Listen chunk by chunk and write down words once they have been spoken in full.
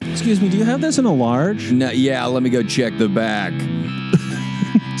Excuse me, do you have this in a large? No, yeah, let me go check the back.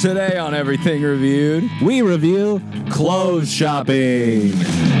 Today on Everything Reviewed, We review clothes shopping.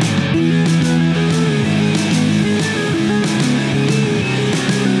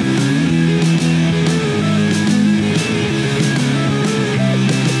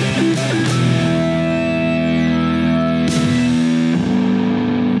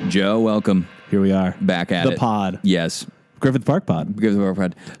 Joe, welcome. Here we are. Back at the it. pod. Yes. Griffith Park pod. Give the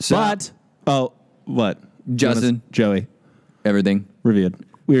pod. So, What? Justin. Joey. Everything. Reviewed.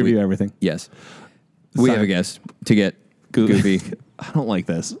 We review everything. Yes. We Sorry. have a guest to get goofy. I don't like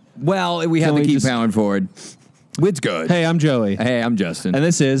this. Well, we have to we keep just- powering forward. It's good. Hey, I'm Joey. Hey, I'm Justin. And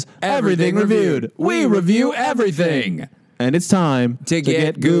this is Everything Reviewed. We review everything. And it's time To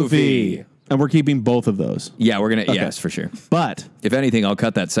get goofy. And we're keeping both of those. Yeah, we're going to, yes, for sure. But If anything, I'll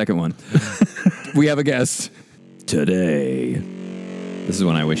cut that second one. We have a guest today. This is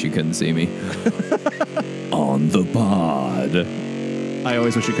when I wish you couldn't see me. On the pod, I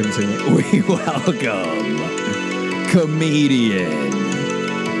always wish you couldn't see me. we welcome comedian,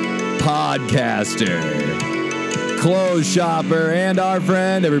 podcaster, clothes shopper, and our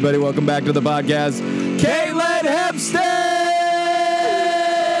friend. Everybody, welcome back to the podcast, Caitlin Hempstead.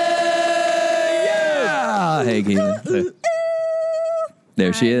 Yeah. Hey, Caitlin.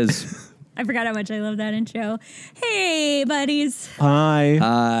 There she is. I forgot how much I love that intro. Hey, buddies. Hi.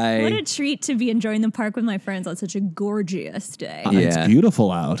 Hi. What a treat to be enjoying the park with my friends on such a gorgeous day. Yeah. It's beautiful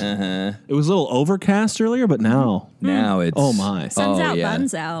out. Uh-huh. It was a little overcast earlier, but now. Now it's... Oh, my. Sun's out, yeah.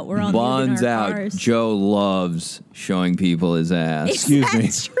 buns out. We're on Buns leaving our out. cars. Joe loves showing people his ass. Excuse me.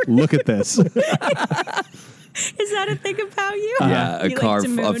 That's true. Look at this. Is that a thing about you? Yeah, a You car, like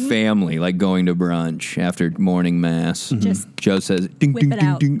to a moon? family, like going to brunch after morning mass. Just Joe says, ding, whip ding, it ding,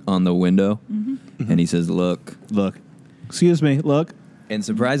 out. ding, on the window. And he says, look. Look. Excuse me. Look. And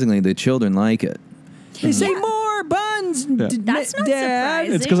surprisingly, the children like it. They say Yeah. more buns, That's not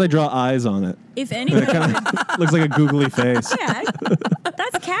surprising. It's because I draw eyes on it. If anyone, Looks like a googly face. yeah,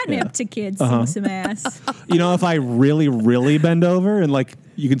 that's catnip to kids Uh-huh. seeing some ass. You know, if I really, really bend over and like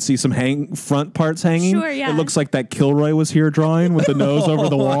you can see some front parts hanging, Sure, yeah. it looks like that Kilroy was here drawing with the nose over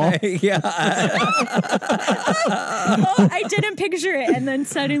the wall. Yeah. Oh, I didn't picture it, and then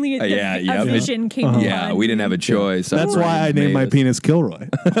suddenly a yeah. vision came Yeah, on. we didn't have a choice. That's Our why I brains named made my us. penis Kilroy.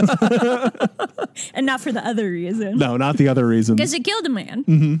 And not for the other reason. No, not the other reasons. Because it killed a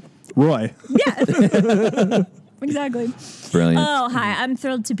man. Roy. Yeah. Exactly. Brilliant. Oh, hi. I'm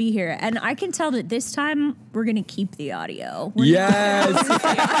thrilled to be here. And I can tell that this time we're going to keep the audio. Yes.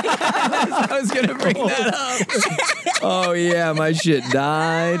 I was going to bring that up. Oh, yeah. My shit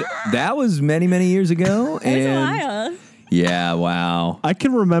died. That was many, many years ago. It was a while. Yeah, wow. I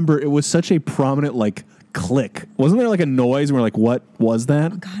can remember it was such a prominent like click. Wasn't there like a noise and we're like, what was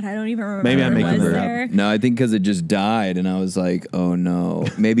that? God, I don't even remember. Maybe I'm what making was that up. there. No, I think because it just died, and I was like, oh, no.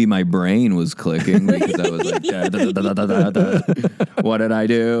 Maybe my brain was clicking because I was like, da, da, da, da, da, da, da. What did I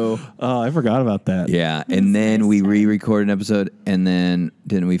do? Oh, I forgot about that. Yeah, and then we re-recorded an episode, and then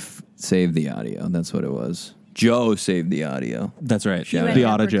didn't we save the audio? That's what it was. Joe saved the audio. That's right. You Yeah. ended The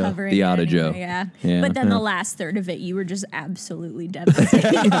up Auto Joe. recovering The it Auto Joe. Yeah. Yeah. But then the last third of it, you were just absolutely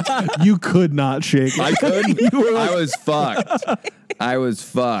devastated. You could not shake. I couldn't. I was fucked. I was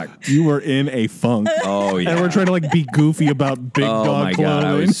fucked. You were in a funk. Oh, yeah. And we're trying to like be goofy about big Oh, dog my clothing. God.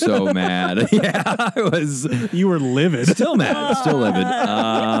 I was so mad. Yeah, I was You were livid. still mad. Still livid.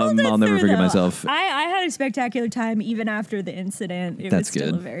 I'll never Through, forgive though. myself. I had a spectacular time even after the incident. It That's was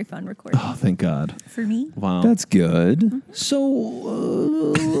still good. a very fun recording Oh, thank God. for me. Wow. That's good. So,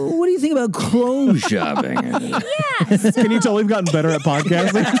 what do you think about clothes shopping? Yeah. So Can you tell we've gotten better at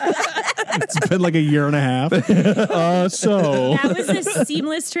podcasting? It's been like a year and a half. So that was a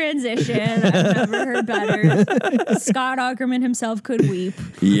seamless transition. I've never heard better. Scott Aukerman himself could weep.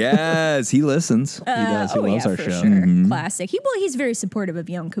 Yes, he listens. he does. He loves our for show. Sure. Classic. He's very supportive of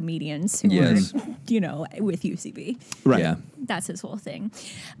young comedians who Yes. are, with UCB. Right. Yeah. That's his whole thing.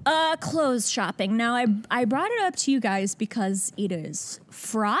 Clothes shopping. Now, I brought it up to you guys because it is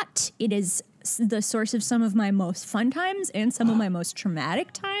fraught. It is the source of some of my most fun times and some of my most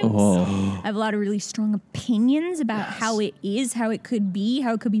traumatic times. I have a lot of really strong opinions about how it is, how it could be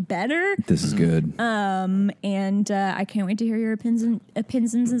better. This is good. And I can't wait to hear your opinions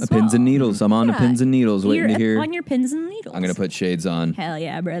as well. Pins and needles. I'm on to Yeah. pins and needles, waiting to hear. On your pins and needles. I'm going to put shades on Hell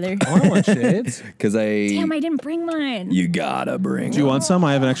yeah, brother. I want shades. because Damn, I didn't bring mine. You gotta bring Do you want some?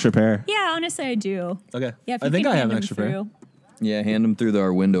 I have an extra pair. Yeah, honestly, I do. Okay. Yeah, if I you think can I have hand an them extra pair. through. Yeah, hand them through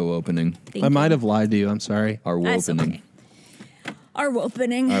our window opening. Thank I might you. have lied to you. I'm sorry. Our That's opening. okay. Our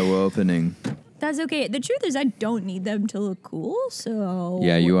opening. Our opening. That's okay. The truth is, I don't need them to look cool. So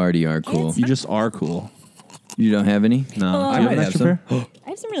Yeah, you already are cool. It's You just are cool. You don't have any? No, Oh. Do you I have might an have extra some. pair? I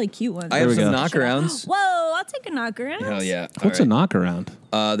have some really cute ones. I have we some go. knockarounds. Whoa, I'll take a knockaround. Hell yeah. What's a knockaround?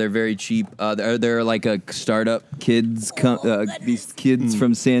 They're very cheap. They're like a startup kids. These kids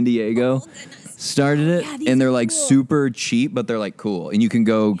from San Diego started it, Yeah, these and they're are like cool. super cheap, but they're like cool, and you can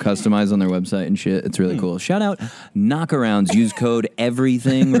go customize on their website and shit. It's really cool. Shout out Knockarounds. Use code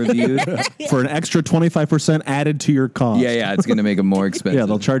everything reviewed. For an extra 25% added to your cost. Yeah, it's gonna make them more expensive. Yeah,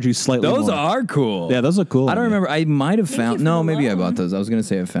 they'll charge you slightly Those more. are cool. Yeah, those are cool. I don't remember. I might have you found. for No, the maybe I loan. bought those. I was gonna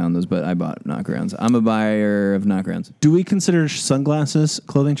say I found those, but I bought knockarounds. I'm a buyer of knockarounds. Do we consider sunglasses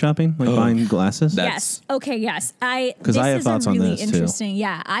clothing shopping? Like buying glasses? That- Yes. Okay. Yes. 'Cause I have thoughts on really this, too. interesting.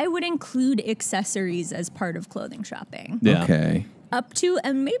 Yeah, I would include accessories as part of clothing shopping, Yeah. Okay. up to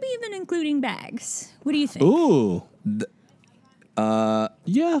and maybe even including bags. What do you think? Ooh.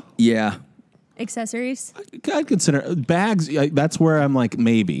 Yeah. Yeah. Accessories. I'd consider bags. That's where I'm like,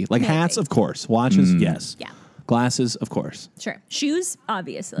 maybe. Like Maybe. hats, of course. Watches, yes. Yeah. Glasses, of course. Sure. Shoes,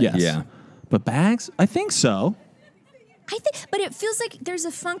 obviously. Yes. Yeah. But bags, I think so. I think, but it feels like there's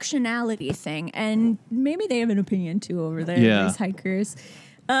a functionality thing, and maybe they have an opinion too over there. Yeah. These hikers.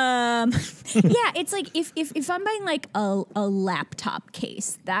 It's like if I'm buying like a laptop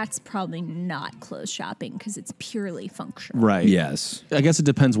case, that's probably not clothes shopping because it's purely functional. Right. Yes. I guess it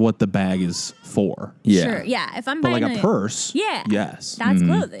depends what the bag is for. Yeah. Sure. Yeah. If I'm But buying like a purse. yeah, Yes. that's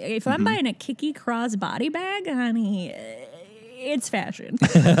clothing. If I'm buying a Kiki Cross body bag, honey, it's fashion.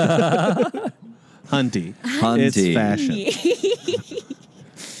 Hunty. Hunty. It's fashion.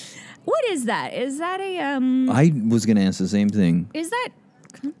 What is that? Is that a I was gonna ask the same thing. Is that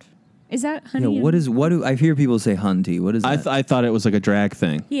Yeah, honey? what do I hear people say hunty? What is that? I thought it was like a drag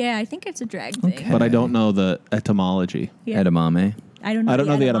thing, Yeah, I think it's a drag thing. Okay. but I don't know the etymology. Yeah. Edamame. I don't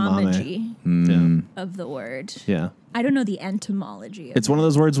know the etymology of the word. Yeah. I don't know the entomology. Of It's one of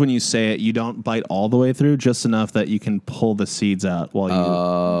those words when you say it, you don't bite all the way through, just enough that you can pull the seeds out while you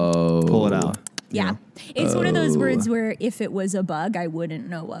Oh. pull it out. yeah. It's one of those words where if it was a bug, I wouldn't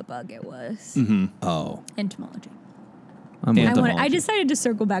know what bug it was. Oh. Entomology. I'm with Entomology. I decided to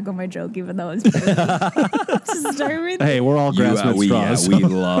circle back on my joke, even though it's to start with. Hey, we're all grasping at straws. we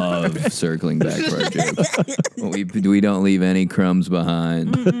love circling back for our jokes. We don't leave any crumbs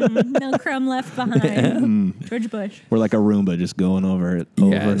behind. No crumb left behind. George Bush, We're like a Roomba just going over it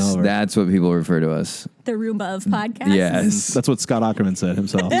over and Yes, over. that's what people refer to us. the Roomba of podcasts. Yes. That's what Scott Ackerman said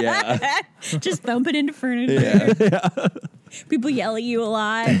himself. Yeah. Just bump it into furniture. People yell at you a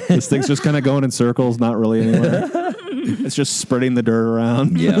lot. This thing's just kind of going in circles, not really anywhere. It's just spreading the dirt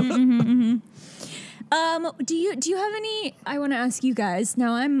around. Yeah. Do you have any? I want to ask you guys.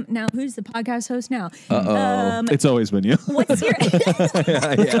 Now who's the podcast host now? It's always been you. What's your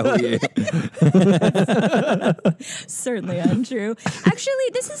Yeah. certainly untrue. Actually,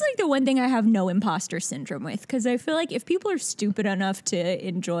 this is like the one thing I have no imposter syndrome with because I feel like if people are stupid enough to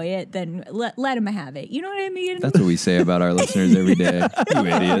enjoy it, then let them have it. You know what I mean? That's what we say about our listeners every day. You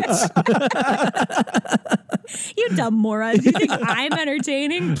idiots. You dumb morons. You think I'm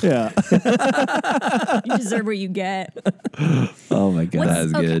entertaining? Yeah. You deserve what you get. Oh my God.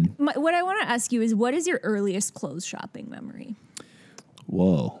 That's good. What I want to ask you is, what is your earliest clothes shopping memory?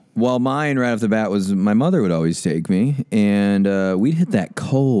 Whoa. Well, mine right off the bat was my mother would always take me, and we'd hit that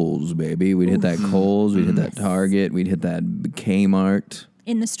Kohl's, baby. We'd hit that Kohl's. We'd hit that Target. We'd hit that Kmart.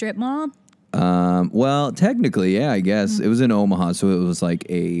 In the strip mall? Well, technically, yeah, I guess. It was in Omaha, so it was like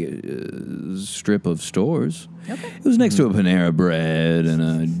a strip of stores. Okay. It was next to a Panera Bread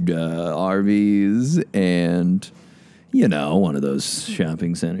and a Arby's and, one of those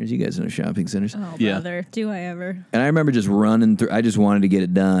shopping centers. You guys know shopping centers. Oh, Yeah. brother. Do I ever? And I remember just running through. I just wanted to get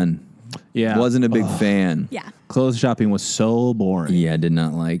it done. Yeah. Wasn't a big fan. Yeah. Clothes shopping was so boring. Yeah, I did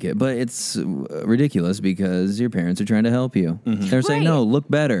not like it. But it's ridiculous because your parents are trying to help you. They're saying, Right. no, look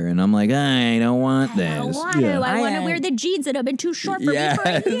better. And I'm like, I don't want this. I don't want to. Yeah. I want to I- wear the jeans that have been too short for me for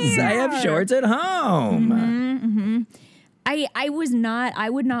Yes, a year. I have shorts at home. I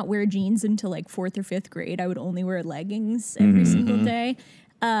would not wear jeans until like 4th or 5th grade. I would only wear leggings every single day.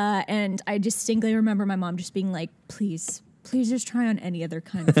 And I distinctly remember my mom just being like, please just try on any other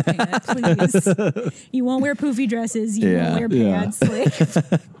kind of pant, please. You won't wear poofy dresses. You Yeah. won't wear Yeah. pants. Like,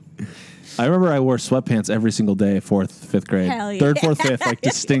 I remember I wore sweatpants every single day, 4th, 5th grade. Hell yeah. 3rd, 4th, 5th, like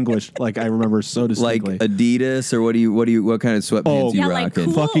distinguished. Like I remember so Like distinctly. Adidas, or what kind of sweatpants Oh, you Yeah, like rocking?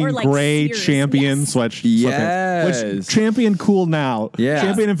 cool. fucking or like gray Sears. Champion Yes. sweatpants. Yes. Which Champion cool now. Yeah.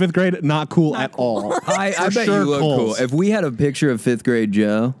 Champion in 5th grade, not cool at all. I For bet sure you look Kohl's. cool. If we had a picture of 5th grade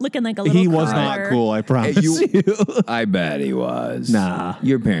Joe, Looking like a little He was not curler. cool, I promise you- you. I bet he was. Nah.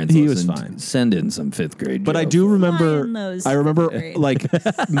 Your parents He was listened. fine. Send in some 5th grade But Joe I do for- remember, Flying those I remember grade. like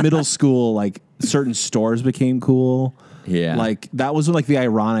middle school, like certain stores became cool. Yeah. Like that was when like the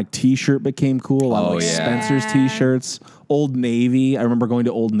ironic T-shirt became cool. A lot of Oh, like yeah. Spencer's T-shirts, Old Navy. I remember going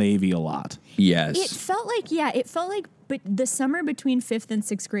to Old Navy a lot. Yes. It felt like, but the summer between 5th and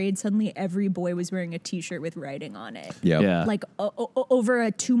 6th grade, suddenly every boy was wearing a T-shirt with writing on it. Yep. Yeah. Like over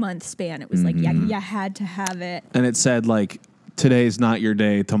a 2-month span, it was like, yeah, you had to have it. And it said like, today's not your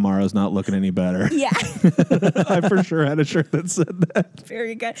day, tomorrow's not looking any better. Yeah, I for sure had a shirt that said that.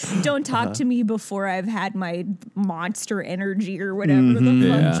 very good. Don't talk to me before I've had my Monster Energy or whatever the fun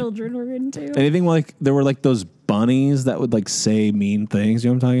Yeah. children were into. Anything like, there were like those bunnies that would like say mean things.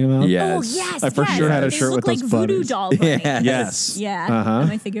 You know what I'm talking about? Yes. Oh yes, I for yes. sure had a They shirt look with like those voodoo bunnies. doll bunnies. Yes. Yeah. Uh-huh. Am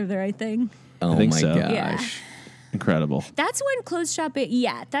I thinking of the right thing? Oh think my so. gosh. Yeah. Incredible. That's when clothes shopping.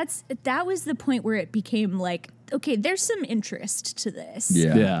 Yeah, that was the point where it became like, okay, there's some interest to this.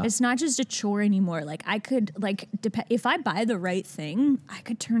 Yeah. Yeah. It's not just a chore anymore. Like I could if I buy the right thing, I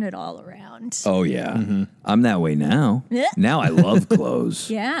could turn it all around. Oh yeah. Mm-hmm. I'm that way now. Yeah. Now I love clothes.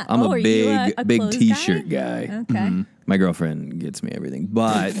 Yeah. I'm Oh, a are you big a big clothes t-shirt guy? guy. Okay. My girlfriend gets me everything,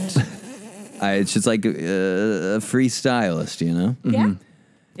 but it's just like a free stylist, you know? Yeah.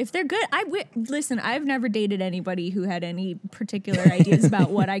 If they're good, listen. I've never dated anybody who had any particular ideas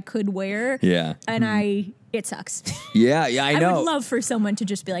about what I could wear. Yeah. And it sucks. Yeah, I know. I would love for someone to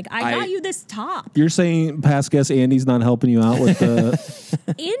just be like, I got you this top. You're saying past guest Andy's not helping you out with the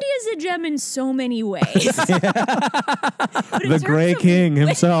Andy is a gem in so many ways. But in the terms Gray of- King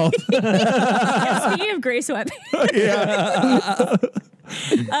himself. Speaking of gray sweatpants.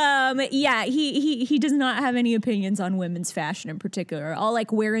 Yeah, he does not have any opinions on women's fashion in particular. I'll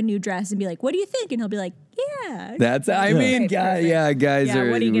like wear a new dress and be like, "What do you think?" And he'll be like, "Yeah." That's I mean, guys Yeah, are.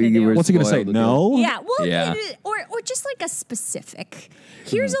 what are you gonna do? we're What's he gonna say? spoiled. No. Yeah, well, Yeah. or just like a specific.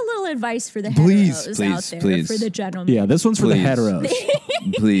 Here's a little advice for the Please, heteros please, out there, please. for the gentlemen. Yeah, this one's for Please. the heteros.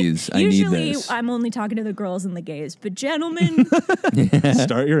 Please, I need Usually, this. I'm only talking to the girls and the gays, but gentlemen,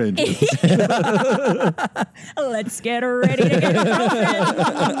 Start your engine. let's get ready to get girlfriend.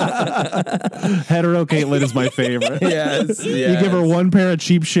 Hetero Caitlin is my favorite. Yes, You give her one pair of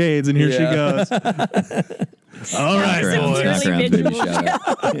cheap shades, and here she Yeah. goes. All right, Some boys. really baby visual shout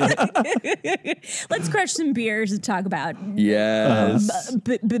out. Let's crush some beers and talk about Yes.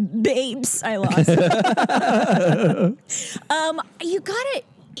 babes. I lost. You gotta.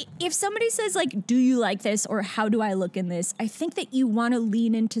 If somebody says like, "Do you like this?" or "How do I look in this?" I think that you want to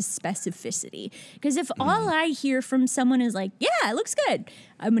lean into specificity, because if all I hear from someone is like, "Yeah, it looks good,"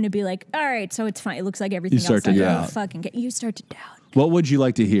 I'm gonna be like, "All right, so it's fine. It looks like everything You start else." to I doubt. fucking get. You start to doubt. What would you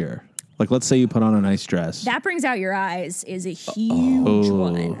like to hear? Like, let's say you put on a nice dress. That brings out your eyes is a huge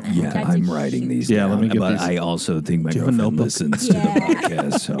one. Yeah, That's a I'm writing huge- these Yeah, down. let me get but these. I also think my Do you have a girlfriend notebook? listens to the Yeah.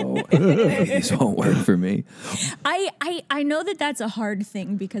 podcast, so these won't work for me. I know that that's a hard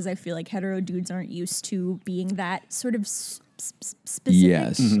thing because I feel like hetero dudes aren't used to being that sort of specific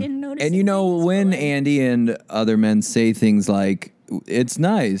Yes. in noticing. And you know, things, when but, like, Andy and other men say things like, "It's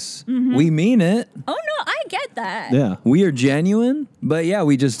nice," we mean it. oh no, I get that. Yeah. We are genuine, but yeah,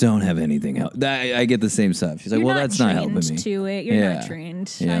 we just don't have anything else. I get the same stuff. She's like, You're "Well, not that's not helping trained me." to it. You're Yeah. not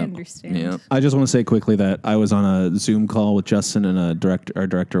trained. Yeah. I understand. Yeah. I just want to say quickly that I was on a Zoom call with Justin and our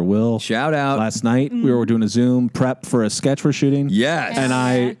director Will Shout out. last night. We were doing a Zoom prep for a sketch we're shooting. Yes. And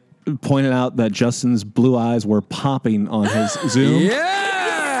I pointed out that Justin's blue eyes were popping on his Zoom.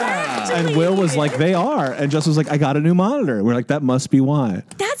 Yeah. And Will was like, "They are," and Justin was like, "I got a new monitor." We're like, "That must be why."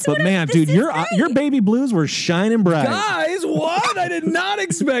 That's But what man, this dude, is your right. baby blues were shining bright. Guys, what? I did not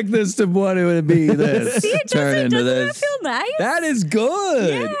expect this to what it would be. This See, it turn doesn't, into doesn't this. that feel nice? That is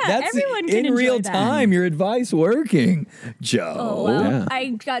good. Yeah, That's everyone can in enjoy real that. time. Your advice working, Joe. Oh, well, Yeah. I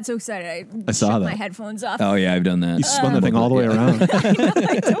got so excited. I saw shut that. my headphones off. Oh, yeah, I've done that. You spun the thing all the way around.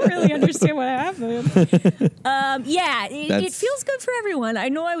 I don't really understand what happened. Yeah, it That's- feels good for everyone. I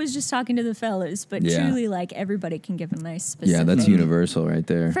know I was just talking to the fellas, but Yeah. truly, like, everybody can give a nice specific. Yeah, that's universal right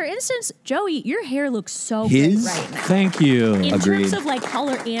there. For instance, Joey, your hair looks so His? good right now. Thank you. In Agreed. terms of like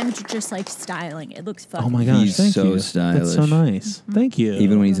color and just like styling, it looks fucking. Oh my gosh, He's thank so you. That's so stylish. nice. Thank you.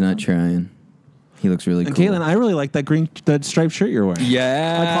 Even when he's not trying, he looks really and cool. Caitlin, I really like that striped shirt you're wearing.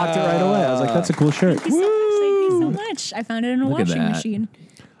 Yeah. I clocked it right away. I was like, "That's a cool shirt." Thank you so much. I found it in a Look at washing that. machine.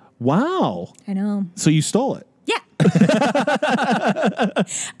 Wow. I know. So you stole it. Yeah. I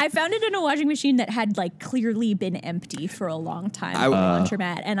found it in a washing machine that had like clearly been empty for a long time. At the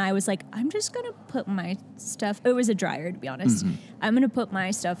laundromat, and I was like, I'm just gonna put my stuff. It was a dryer, to be honest. I'm gonna put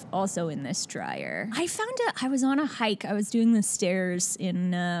my stuff also in this dryer. I found it. I was on a hike. I was doing the stairs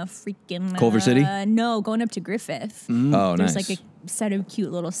in freaking Culver City? No, going up to Griffith. Oh, There's nice. like a set of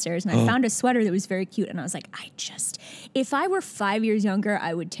cute little stairs, and I found a sweater that was very cute, and I was like, if I were 5 years younger,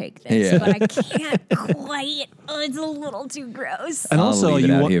 I would take this, Yeah. but I can't quite. Oh, it's a little too gross. And I'll also, leave it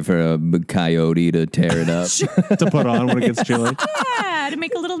you out want here for a coyote to tear it up. to put on when it gets chilly. Yeah, to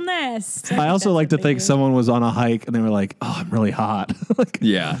make a little nest. I also That's like to what they think do. someone was on a hike and they were like, "Oh, I'm really hot." Like,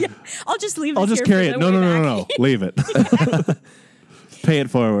 Yeah. I'll just leave. I'll this just here carry for it. the No, way no, no, no, back. no. Leave it. Pay it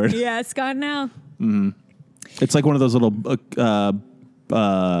forward. Yeah, it's gone now. It's like one of those little like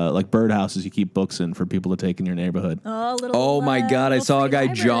birdhouses you keep books in for people to take in your neighborhood. Oh, little. Oh my God, I little saw a free guy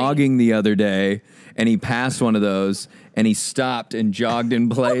library. jogging the other day and he passed one of those and he stopped and jogged in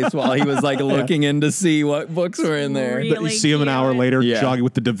place while he was like looking in to see what books were in there. Really You see him an hour cute. later Yeah. jogging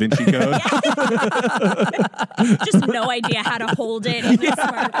with the Da Vinci Code. Just no idea how to hold it. In the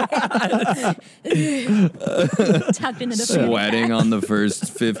smart tucked into the fanny Sweating pack. on the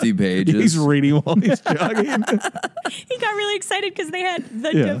first 50 pages. He's reading while he's jogging. He got really excited because they had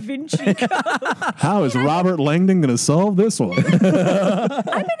the Yeah. Da Vinci Code. How is Robert Langdon going to solve this one? I've been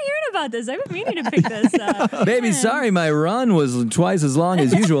hearing about this. I've been meaning to pick this up. Baby, Man. sorry, my run was twice as long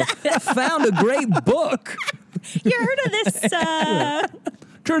as usual. Found a great book. You heard of this?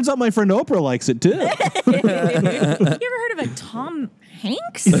 Turns out my friend Oprah likes it too. You ever heard of a Tom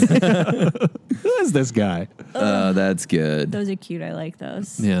Hanks? Who is this guy? That's good. Those are cute. I like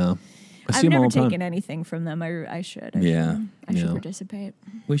those. Yeah. I see I've him never all the time. taken anything from them. I should. Yeah. I should Yeah. participate.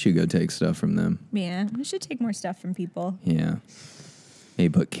 We should go take stuff from them. Yeah, we should take more stuff from people. Yeah. He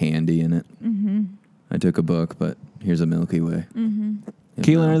put candy in it. Mm-hmm. I took a book, but here's a Milky Way. Mm-hmm.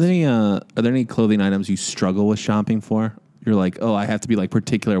 Keelan, are there any clothing items you struggle with shopping for? You're like, oh, I have to be like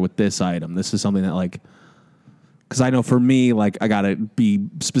particular with this item. This is something that like, because I know for me, like I gotta be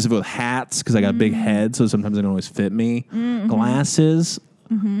specific with hats because I got a big head, so sometimes they don't always fit me. Glasses.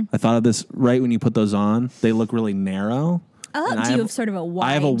 I thought of this right when you put those on. They look really narrow. Oh, And do you have sort of a wide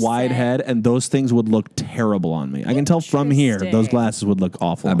I have a wide set? head, and those things would look terrible on me. I can tell from here, those Interesting. glasses would look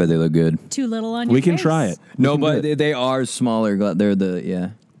awful. I bet they look good. Too little on your we can face? try it. No, We can but do it. they are smaller. They're the, yeah.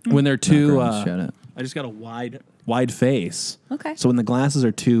 When they're too, Macarons, shut up. I just got a wide face. Okay. So when the glasses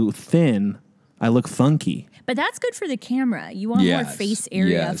are too thin, I look funky. But that's good for the camera. You want more Yes, face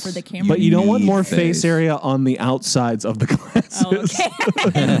area yes. for the camera. But you don't want need more face. face area on the outsides of the glasses. Oh,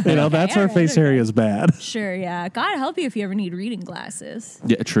 okay. You know, that's where Alright, face okay. area is bad. Sure, yeah. God help you if you ever need reading glasses.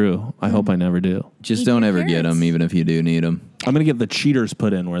 Yeah, true. I hope I never do. Just Need don't your ever get parents. them, even if you do need them. I'm gonna get the cheaters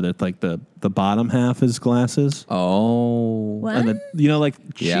put in where they're like the bottom half is glasses. Oh. What? And the like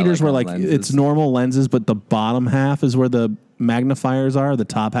Yeah, cheaters like where on like lenses. it's normal lenses, but the bottom half is where the magnifiers are. The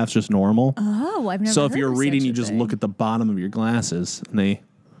top half's just normal. Oh, I've never So if heard you're of reading, such you a just thing. look at the bottom of your glasses, and my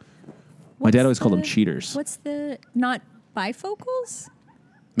What's dad always called them the- cheaters. What's the, not bifocals?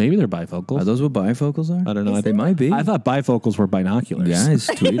 Maybe they're bifocals. Are those what bifocals are? I don't know. They might be. I thought bifocals were binoculars. Guys,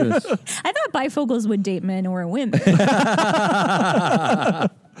 tweet us. I thought bifocals would date men or women.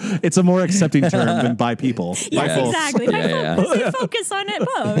 It's a more accepting term than bi people. Yes, Bifocals. exactly. Yeah, Bifocals, they focus on it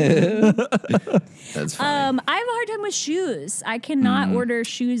both. That's fine. I have a hard time with shoes. I cannot order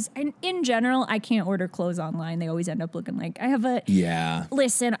shoes. And in general, I can't order clothes online. They always end up looking like I have a. Yeah.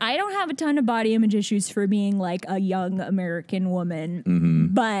 Listen, I don't have a ton of body image issues for being like a young American woman,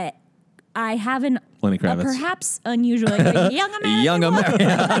 but I have an Lenny a Kravitz. perhaps unusual like, young American Young woman.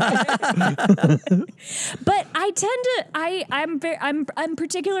 American. But I tend to I'm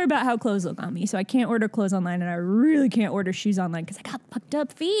particular about how clothes look on me, so I can't order clothes online, and I really can't order shoes online because I got fucked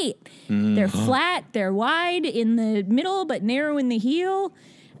up feet. They're flat, they're wide in the middle, but narrow in the heel.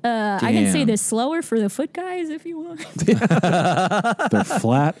 I can say Damn. this slower for the foot guys if you want. They're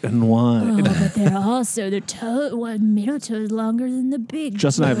flat and wide. Oh, but they're also the middle toe is longer than the big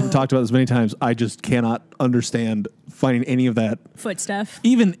Justin and I toe. have talked about this many times. I just cannot understand finding any of that foot stuff.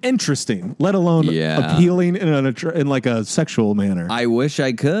 even interesting, let alone Yeah. appealing in like a sexual manner. I wish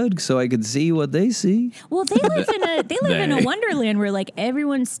I could so I could see what they see. Well, they live in a wonderland where like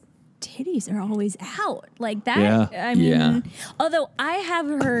everyone's titties are always out like that. Yeah. I mean, Yeah. although I have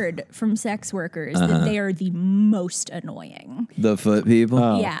heard from sex workers that they are the most annoying. The foot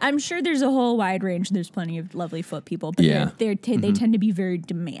people. Yeah, I'm sure there's a whole wide range. There's plenty of lovely foot people, but Yeah. they tend to be very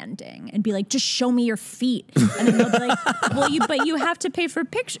demanding and be like, just show me your feet. And then they'll be like, well, but you have to pay for a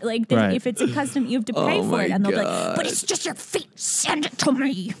picture. Like, Right. if it's a custom, you have to pay Oh for my it. And they'll be like, God. but it's just your feet. Send it to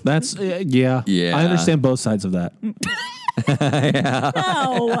me. That's yeah. Yeah. I understand both sides of that.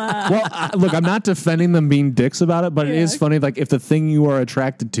 Oh, Well, look, I'm not defending them being dicks about it, but it is Yeah. funny. Like if the thing you are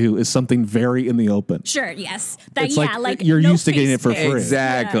attracted to is something very in the open, sure, yes. That, it's yeah, like you're no used to getting face it for pics. free.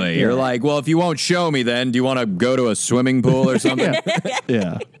 Exactly. Yeah. You're like, well, if you won't show me, then do you want to go to a swimming pool or something?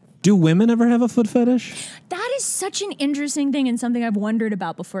 Yeah. Do women ever have a foot fetish? That is such an interesting thing and something I've wondered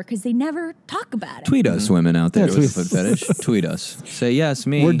about before because they never talk about it. Tweet us, women out there Yeah, with a tweet- foot fetish. Tweet us. Say yes,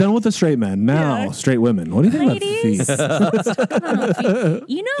 me. We're done with the straight men. Now, Yeah. straight women. What do you think Ladies, about feet? let's talk about feet.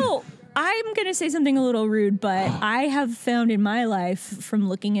 You know, I'm going to say something a little rude, but I have found in my life from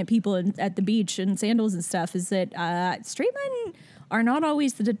looking at people at the beach in sandals and stuff is that straight men are not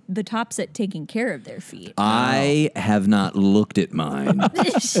always the tops at taking care of their feet. I have not looked at mine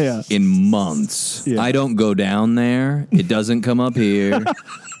Yeah. in months. Yeah. I don't go down there. It doesn't come up here.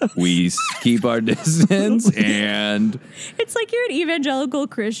 We keep our distance, and It's like you're an evangelical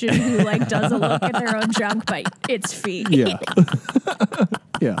Christian who like doesn't look at their own junk, but it's feet. Yeah.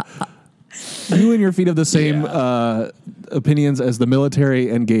 Yeah. You and your feet have the same opinions as the military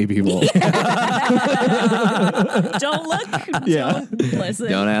and gay people. Don't look. Yeah. Don't listen.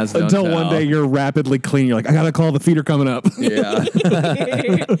 don't ask. Don't Until tell. one day you're rapidly clean. You're like, I got to call, the feet are coming up. Yeah.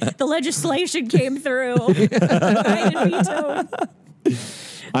 The legislation came through. Biden vetoed.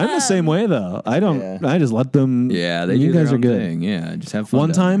 I'm the same way, though. I don't, Yeah. I just let them. Yeah, they you do guys their are own good. thing. Yeah, just have fun. One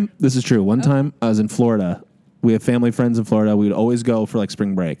down time, this is true. One time I was in Florida. We have family friends in Florida. We would always go for like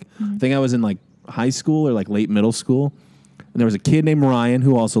spring break. I think I was in like high school or like late middle school. And there was a kid named Ryan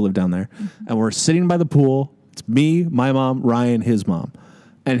who also lived down there. And we're sitting by the pool. It's me, my mom, Ryan, his mom.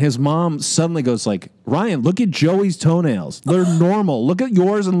 And his mom suddenly goes like, Ryan, look at Joey's toenails. They're normal. Look at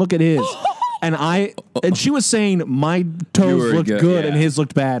yours and look at his. And she was saying my toes were looked good, good yeah. and his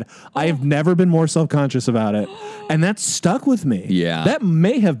looked bad. I have never been more self-conscious about it. And that stuck with me. Yeah. That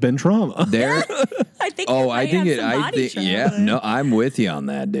may have been trauma. there. I think. Oh, you I might think have it. some I body think. trauma. Yeah. No, I'm with you on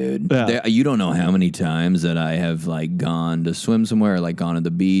that, dude. Yeah. You don't know how many times that I have like gone to swim somewhere, or, like gone to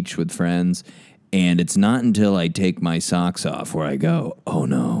the beach with friends, and it's not until I take my socks off where I go, "Oh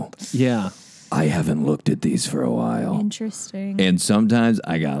no, Yeah. I haven't looked at these for a while." Interesting. And sometimes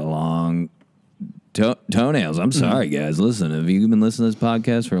I got long toenails. I'm sorry, guys. Listen, if you've been listening to this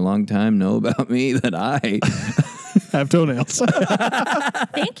podcast for a long time, know about me that I Have toenails.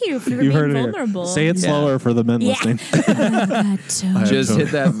 Thank you for you being heard it vulnerable. here. Say it slower for the men Yeah. listening. just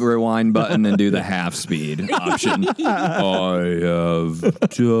hit that rewind button and do the half speed option. I have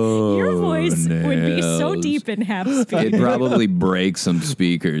toenails. Your voice would be so deep in half speed. It probably breaks some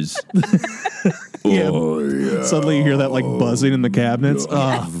speakers. Yeah. Oh, yeah. Suddenly you hear that like buzzing in the cabinets.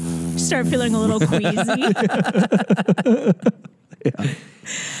 Oh, Start feeling a little queasy.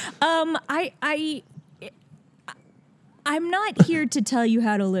 I'm not here to tell you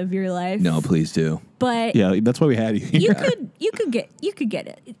how to live your life. No, please do. But yeah, that's why we had you. you could get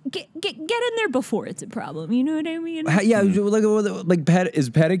it. Get in there before it's a problem. You know what I mean? Yeah, like is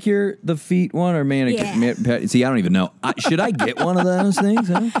pedicure the feet one or manicure? Yeah. See, I don't even know. Should I get one of those things?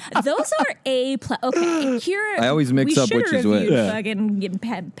 Huh? Those are okay. Here, I always mix we up which is which. Yeah. Fucking getting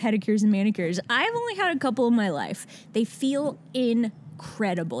pedicures and manicures. I've only had a couple in my life. They feel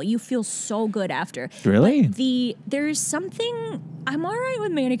incredible. You feel so good after. Really? But there's something. I'm all right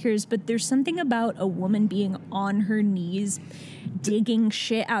with manicures, but there's something about a woman being on her knees digging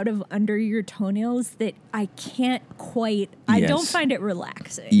shit out of under your toenails that I can't quite. I don't Yes. find it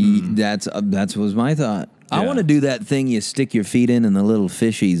relaxing. That's was my thought. I Yeah. want to do that thing you stick your feet in and the little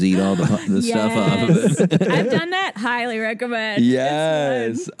fishies eat all the stuff off of it. I've done that. Highly recommend.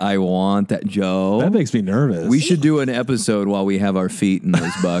 Yes, It's fun. I want that, Joe. That makes me nervous. We should do an episode while we have our feet in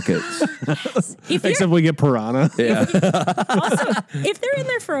those buckets. If you're, Except we get piranha. Yeah. also, if they're in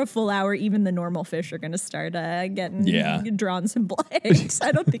there for a full hour, even the normal fish are going to start getting drawn some blanks.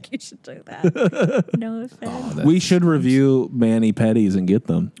 I don't think you should do that. No offense. We should review mani pedis and get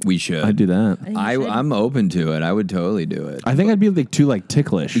them. We should. I'd do that. think you should. I'm open to it. I would totally do it. I think I'd be like too like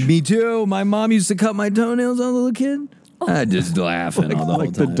ticklish. Me too. My mom used to cut my toenails as a little kid. I just laughing all the whole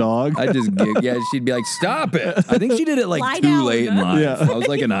like the time. dog? I just yeah. She'd be like, "Stop it!" I think she did it Lie like down. too late in life. Yeah. I was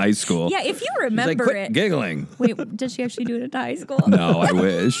like in high school. Yeah, if you She's like, remember "Quit it. giggling." Wait, did she actually do it at high school? No, I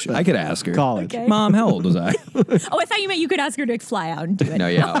wish I could ask her. College. Okay. Mom, how old was I? Oh, I thought you meant you could ask her to fly out and do it. No,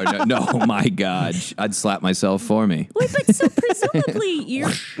 yeah, no, my God, I'd slap myself for me. Wait, but so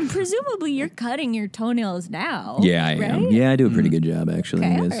presumably you're cutting your toenails now. Yeah, I am. right? Yeah, I do a pretty good job actually.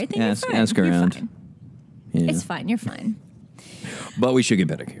 Okay, all Yes. right, then you're fine. Ask You're around. fine. Yeah. It's fine. You're fine. But we should get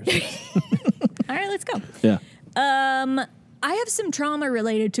pedicures. All right, let's go. Yeah. I have some trauma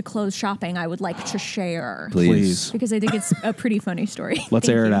related to clothes shopping I would like to share. Please. Because I think it's a pretty funny story. Let's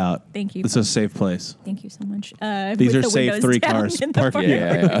Thank air it you. out. Thank you. It's a safe place. Thank you so much. These with are the safe windows 3 down cars. in the Parked. park.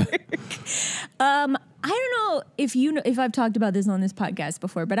 Yeah. I don't know if you know if I've talked about this on this podcast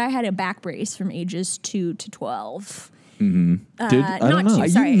before, but I had a back brace from ages 2 to 12. Dude, I don't not know. two,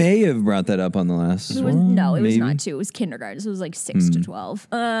 sorry. You may have brought that up on the last It was, one. no, it was maybe? not 2. It was kindergarten. So it was like 6 to 12.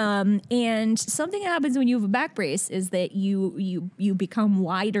 And something that happens when you have a back brace is that you become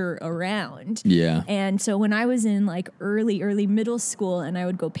wider around. Yeah. And so when I was in like early middle school and I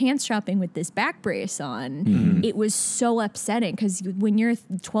would go pants shopping with this back brace on, it was so upsetting because when you're a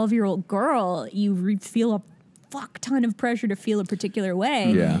 12-year-old girl, you feel a fuck ton of pressure to feel a particular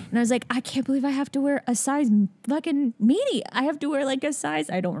way. Yeah. And I was like, I can't believe I have to wear a size fucking medium. I have to wear like a size,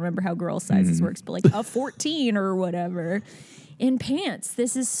 I don't remember how girl sizes works, but like a 14 or whatever in pants.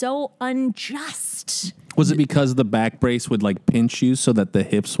 This is so unjust. Was it because the back brace would like pinch you so that the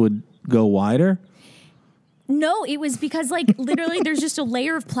hips would go wider? No, it was because like literally there's just a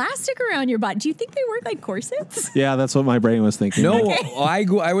layer of plastic around your body. Do you think they work like corsets? Yeah, that's what my brain was thinking. No, I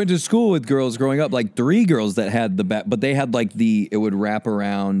went to school with girls growing up, like 3 girls that had the back, but they had like it would wrap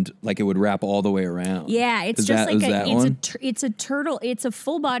around, like it would wrap all the way around. Yeah, it's Is just that- like is that it's one? it's a turtle. It's a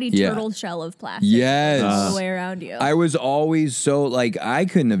full body Yeah. turtle shell of plastic. Yes. all the way around you. I was always so like I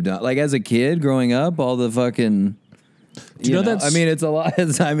couldn't have done like as a kid growing up all the fucking. You know know, that's- I mean, it's a lot.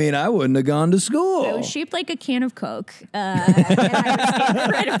 I mean, I wouldn't have gone to school. It was shaped like a can of Coke. And I was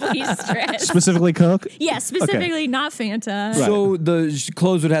incredibly stressed. Specifically Coke? Yeah, specifically not Fanta. So the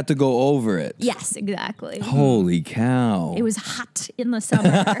clothes would have to go over it. Yes, exactly. Holy cow! It was hot in the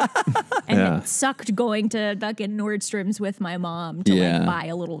summer, and Yeah. it sucked going to fucking Nordstrom's with my mom to Yeah. like buy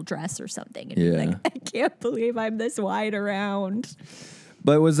a little dress or something. And be Yeah. like, I can't believe I'm this wide around.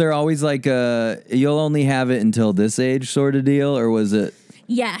 But was there always like you'll only have it until this age sort of deal, or was it?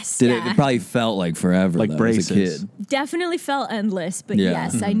 Yes, Did yeah. it probably felt like forever, Like though, braces. as a kid? Definitely felt endless, but Yeah.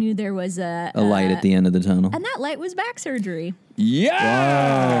 yes, I knew there was A light at the end of the tunnel. and that light was back surgery.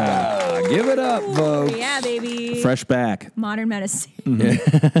 Yeah, give it up, folks. Yeah, baby. Fresh back. Modern medicine.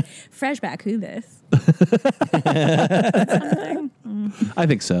 Fresh back. Who this? I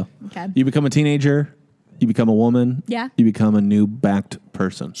think so. Okay. You become a teenager, you become a woman, Yeah. you become a new backed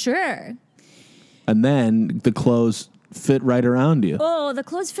person. Sure. And then the clothes fit right around you. Oh, the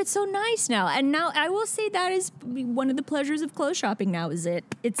clothes fit so nice now. And now I will say that is one of the pleasures of clothes shopping now is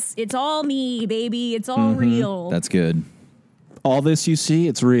it's all me, baby. It's all real. That's good. All this you see,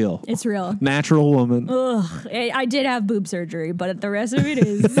 it's real. It's real. Natural woman. I did have boob surgery, but the rest of it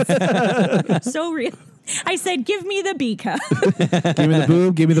is so real. I said, give me the B cup. Give me the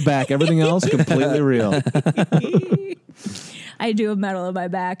boob, give me the back. Everything else, completely real. I do have metal in my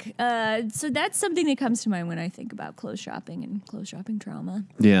back. So that's something that comes to mind when I think about clothes shopping and clothes shopping trauma.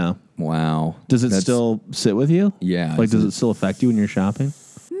 Yeah. Wow. Does it That's- still sit with you? Yeah, Like, does it's- it still affect you when you're shopping?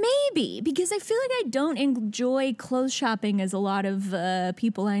 Maybe, because I feel like I don't enjoy clothes shopping as a lot of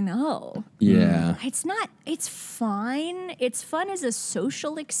people I know. Yeah. It's fine. It's fun as a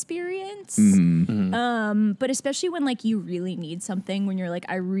social experience. But especially when like you really need something, when you're like,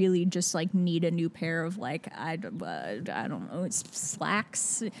 I really just like need a new pair of like, I don't know, it's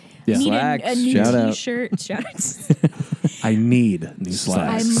slacks. Yeah. Need Slacks. a new Shout out. t-shirt. Shout out. I need new I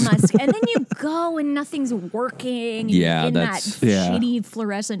slacks. must. And then you go and nothing's working. And Yeah, you're in that that's- yeah. shitty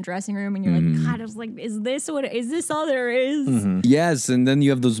fluorescent dressing room, and you're like, God, I was like, is this all there is? Yes, and then you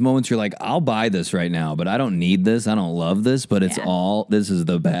have those moments you're like, I'll buy this right now, but I don't need this. I don't love this, but it's Yeah. this is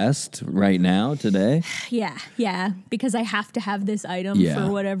the best right now today. Yeah, because I have to have this item Yeah.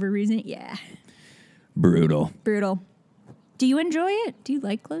 for whatever reason. Yeah, Brutal. brutal. Do you enjoy it? Do you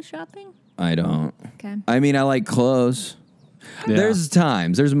like clothes shopping? I don't. Okay. I mean, I like clothes. Yeah.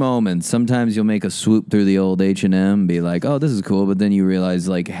 There's moments. Sometimes you'll make a swoop through the old H&M, be like, oh, this is cool. But then you realize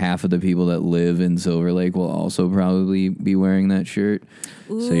like half of the people that live in Silver Lake will also probably be wearing that shirt.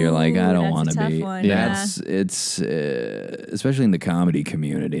 So you're like, I don't want to be. It's especially in the comedy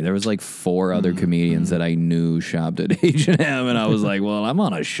community. There was like 4 other comedians that I knew shopped at H&M, and I was like, well, I'm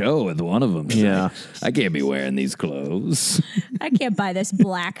on a show with one of them. So Yeah. I can't be wearing these clothes. I can't buy this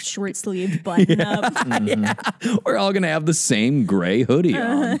black short sleeved button up. We're all gonna have the same gray hoodie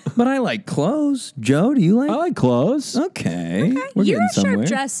on. But I like clothes. Joe, do you like? I like clothes. Okay, we're You're getting a sharp somewhere.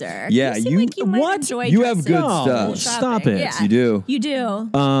 dresser. Yeah, you seem you- like you might what? enjoy You have dressing. good No, stuff. stop Shopping. it. Yeah. You do. You do.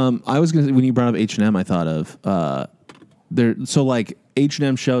 I was gonna say, when you brought up H&M, I thought of there. So like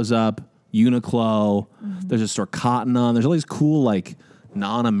H&M shows up, Uniqlo. There's a store Cotton On. There's all these cool like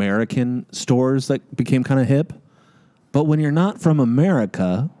non-American stores that became kind of hip. But when you're not from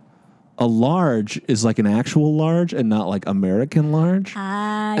America, a large is like an actual large and not like American large.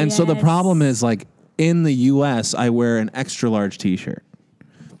 And so the problem is like in the U.S., I wear an extra large T-shirt.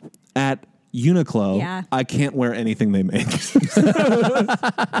 At Uniqlo, Yeah. I can't wear anything they make. You're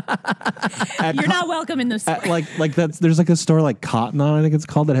not welcome in this. like that's there's like a store like Cotton On, I think it's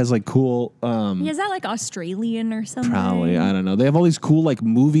called, that has like cool Is that like Australian or something? probably, I don't know. They have all these cool like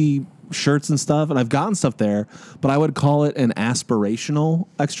movie shirts and stuff, and I've gotten stuff there, but I would call it an aspirational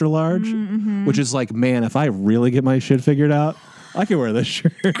extra large, which is like, man, if I really get my shit figured out, I can wear this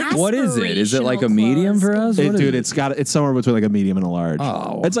shirt. What is it? Is it like a Aspirational medium for clothes. us? What is Dude, it? it's somewhere between like a medium and a large.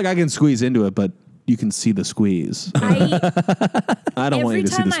 Oh. It's like I can squeeze into it, but you can see the squeeze. I don't want you Every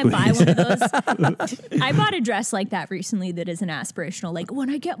to see the time I squeeze. buy one of those, I bought a dress like that recently that is an aspirational. Like when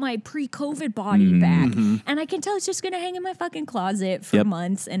I get my pre-COVID body back, and I can tell it's just gonna hang in my fucking closet for Yep.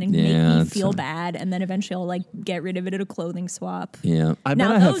 months and Yeah, make me it's feel bad, and then eventually I'll like get rid of it at a clothing swap. Yeah. I bet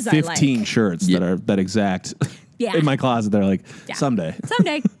Now I have those I 15 like. shirts that are that exact Yeah. in my closet. They're like, Yeah. someday,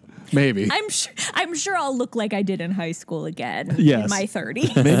 Someday, maybe. I'm sure I'll look like I did in high school again. Yes. In my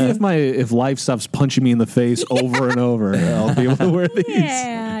 30s. Maybe if life stops punching me in the face over and over, I'll be able to wear these.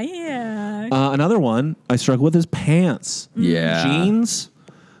 Yeah. Another one I struggle with is pants. Yeah. Jeans.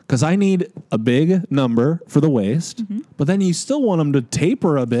 Because I need a big number for the waist, but then you still want them to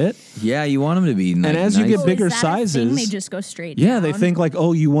taper a bit. Yeah, you want them to be nice. And as you get Oh, bigger is that a thing? sizes, They just go straight yeah, down? they think like,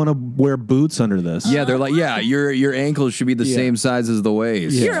 oh, you want to wear boots under this. Yeah, they're like, yeah, your ankles should be the Yeah. same size as the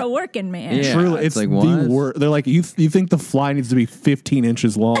waist. Yeah. You're a working man. Yeah. Truly, it's it's like, the what? worst. They're like, you think the fly needs to be 15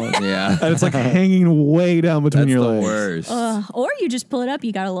 inches long. Yeah. And it's like hanging way down between That's your the legs. worst. Or you just pull it up.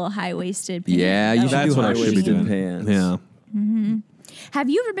 You got a little high waisted. Yeah, you should That's do what I should be high-waisted doing. pants. Yeah. Have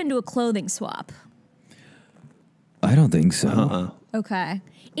you ever been to a clothing swap? I don't think so. Okay.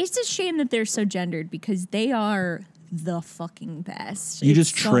 It's a shame that they're so gendered because they are the fucking best. You It's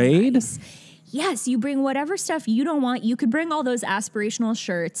just so trade? nice. Yes, you bring whatever stuff you don't want. You could bring all those aspirational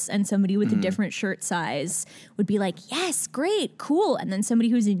shirts, and somebody with a different shirt size would be like, yes, great, cool. And then somebody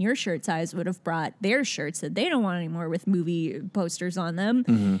who's in your shirt size would have brought their shirts that they don't want anymore with movie posters on them.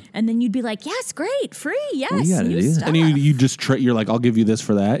 And then you'd be like, yes, great, free, yes, gotta new do that. stuff. And you just you're like, I'll give you this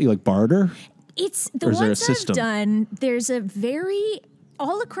for that. You like barter. It's the Or is there a ones I've system? done. There's a very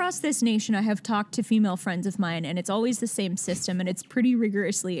all across this nation. I have talked to female friends of mine, and it's always the same system, and it's pretty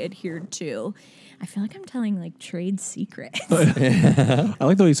rigorously adhered to. I feel like I'm telling like trade secrets. I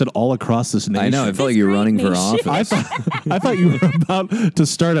like the way you said all across this nation. I know. I feel like you're great running for nation. office. I thought you were about to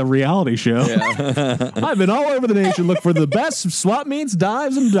start a reality show. I've been all over the nation looking for the best swap meets,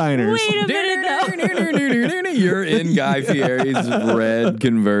 dives, and diners. Wait a minute, no. You're in Guy Fieri's red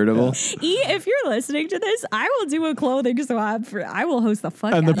convertible. If you're listening to this, I will do a clothing swap. I will host the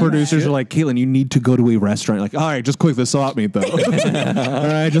fuck And the out of producers are like, Caitlin, you need to go to a restaurant. Like, all right, just quick, the swap meet, though. All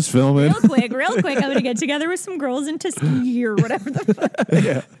right, just film it. that. Real quick. I'm gonna get together with some girls in Tuskegee or whatever the fuck.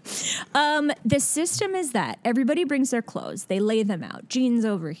 The system is that everybody brings their clothes. They lay them out. Jeans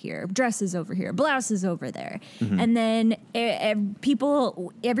over here, dresses over here, blouses over there, and then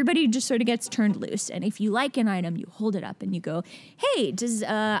everybody just sort of gets turned loose. And if you like an item, you hold it up and you go, "Hey,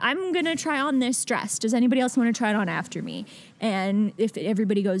 I'm gonna try on this dress. Does anybody else want to try it on after me?" And if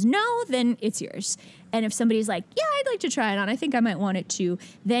everybody goes no, then it's yours. And if somebody's like, yeah, I'd like to try it on, I think I might want it too,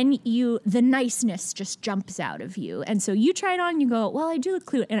 then the niceness just jumps out of you. And so you try it on, you go, well, I do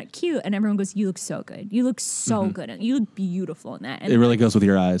look cute. And everyone goes, you look so good. You look so good. And you look beautiful in that. And It really goes with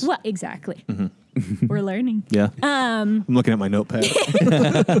your eyes. well, exactly. We're learning. Yeah. I'm looking at my notepad.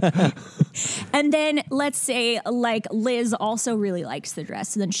 And then let's say like Liz also really likes the dress.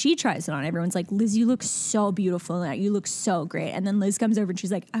 So then she tries it on. Everyone's like, Liz, you look so beautiful in that. You look so great. And then Liz comes over and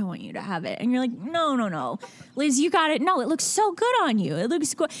she's like, I want you to have it. And you're like, no. Liz, you got it. No, it looks so good on you. It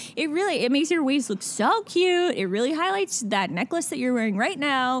looks good. It makes your waist look so cute. It really highlights that necklace that you're wearing right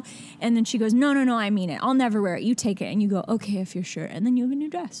now. And then she goes, no, I mean it. I'll never wear it. You take it. And you go, okay, if you're sure. And then you have a new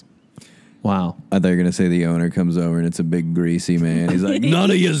dress. Wow. I thought you were going to say the owner comes over and it's a big greasy man. He's like,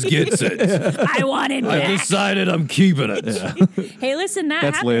 none of yous gets it. I wanted I've that. decided I'm keeping it. Hey, listen,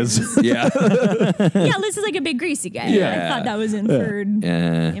 That's happens. Liz. Yeah. Yeah, Liz is like a big greasy guy. Yeah. I thought that was inferred.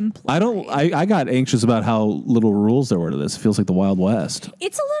 Yeah. Implied. I got anxious about how little rules there were to this. It feels like the Wild West.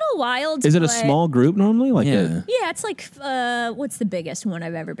 It's a little wild. Is it a but- small group normally? Like Yeah. Yeah, it's like what's the biggest one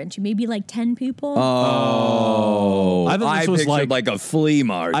I've ever been to? Maybe like 10 people. Oh. I thought this was pictured like- a flea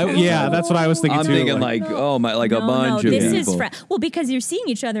market. yeah, that's what I was thinking I'm too. thinking like- a No, bunch of this people. is well, because you're seeing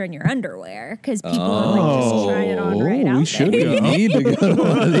each other in your underwear because people are like just trying it on right out we should there. go. You need to go to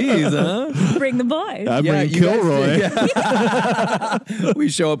one of these, huh? Bring the boys. I'm Yeah, bringing you guys Kilroy. think- We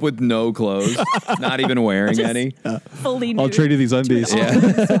show up with no clothes, not even wearing any. Fully I'll nude. trade you these undies.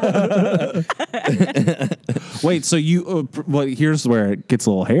 Yeah. Wait, so you? Well, here's where it gets a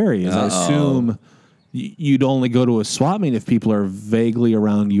little hairy. Is I assume you'd only go to a swap meet if people are vaguely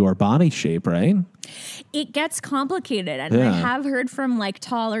around your body shape, right? It gets complicated, and Yeah. I have heard from like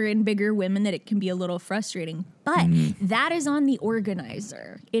taller and bigger women that it can be a little frustrating. But that is on the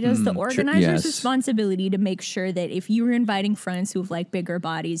organizer. It is the organizer's yes. responsibility to make sure that if you were inviting friends who have like bigger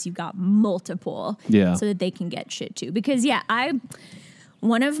bodies, you've got multiple, Yeah. so that they can get shit too. Because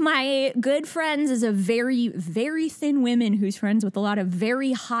one of my good friends is a very, very thin woman who's friends with a lot of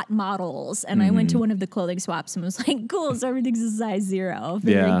very hot models. And I went to one of the clothing swaps and was like, cool, so everything's a size 0,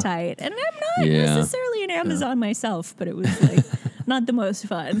 very Yeah. tight. And I'm not Yeah. necessarily an Amazon myself, but it was like not the most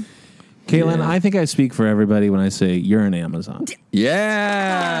fun. Caitlin, Yeah. I think I speak for everybody when I say you're an Amazon.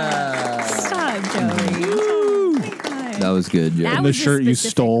 Yeah. Stop, Joey. Oh my God. That was good, Joe. That And the was a shirt you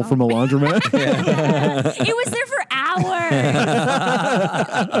specific stole from a laundromat. It was there for hours.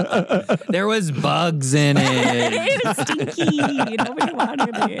 There was bugs in it. It was stinky. Nobody wanted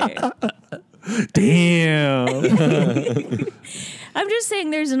it. Damn. I'm just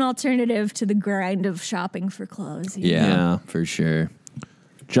saying there's an alternative to the grind of shopping for clothes. you Yeah, Yeah. for sure.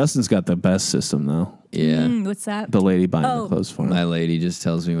 Justin's got the best system though. Yeah. What's that? The lady buying Oh. the clothes for him. My lady just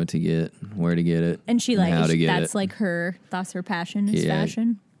tells me what to get, where to get it, And she like how to get that's it. like that's her passion is Yeah.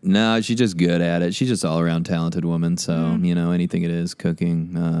 fashion. No, she's just good at it. She's just all around talented woman. So, anything it is,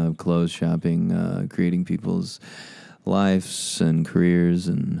 cooking, clothes shopping, creating people's lives and careers.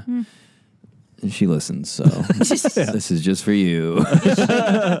 And she listens. So this is just for you.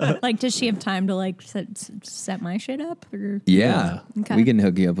 Like, does she have time to like set my shit up? Or? Yeah. Okay. We can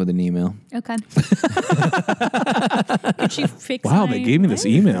hook you up with an email. Okay. Could she fix? Wow, they gave me this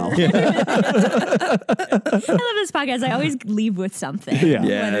email. I love this podcast. I always leave with something. Yeah.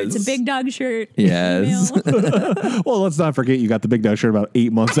 Whether it's a Yes. big dog shirt. Yes. email. Well, let's not forget you got the big dog shirt about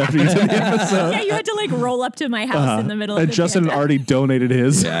 8 months after you did the episode. Yeah, you had to like roll up to my house in the middle of And the Justin pandemic. already donated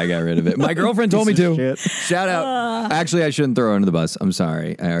his. Yeah, I got rid of it. My girlfriend told me Piece of to. shit. Shout out. Actually, I shouldn't throw her under the bus. I'm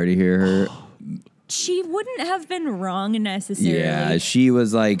sorry. I already hear her. She wouldn't have been wrong necessarily. Yeah, she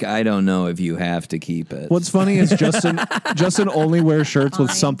was like, I don't know if you have to keep it. What's funny is Justin only wears shirts with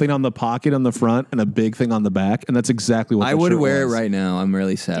Fine. something on the pocket on the front and a big thing on the back, and that's exactly what I the would shirt wear was. it right now. I'm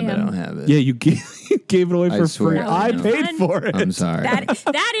really sad that I Damn. don't have it. Yeah, you gave it away I for swear free. I I know. paid for it. I'm sorry.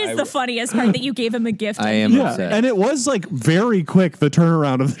 That is the funniest part that you gave him a gift. I and am he- Yeah, upset. and it was like very quick the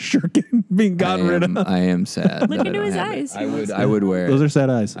turnaround of the shirt being gotten rid of. I am sad. Look that I into don't his have it. eyes. I would wear Those it. are sad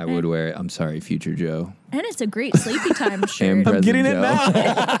eyes. I would wear it. I'm sorry, future Joe. And it's a great sleepy time shirt. And I'm present getting it Joe.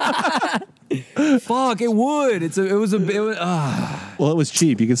 now. Fuck, it would. It was Well, it was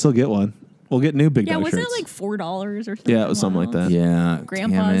cheap. You can still get one. We'll get new big Yeah, dog wasn't shirts. it like $4 or something? Yeah, it was something like that. Yeah.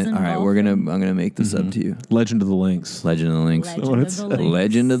 Grandpa's damn it. All right, involved. I'm gonna make this up to you. Legend of the Links. Legend of the Links. Legend What of it's- the Links.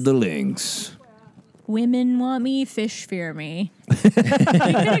 Legend of the Links. Women want me, fish fear me. We could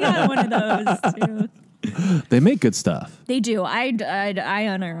have got one of those too. They make good stuff. They do. I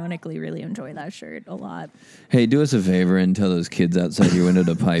unironically really enjoy that shirt a lot. Hey, do us a favor and tell those kids outside your window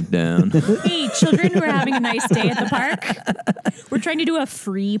to pipe down. Hey, children who are having a nice day at the park. We're trying to do a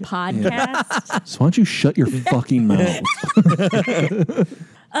free podcast. So why don't you shut your fucking mouth?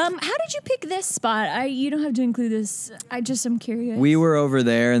 How did you pick this spot? You don't have to include this. I'm curious. We were over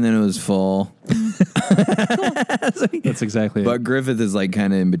there and then it was full. That's exactly it. But Griffith is like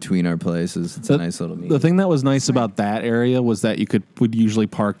kind of in between our places. It's a nice little meet. The thing that was nice about that area was that would usually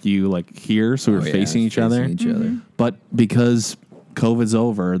park you like here, so we were Oh, yeah, facing each other. Each other. But because COVID's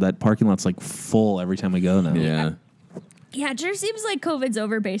over, that parking lot's like full every time we go now. Yeah. Yeah, it sure seems like COVID's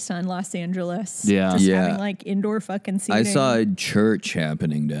over based on Los Angeles. Yeah. Just Yeah. having like indoor fucking seating. I saw a church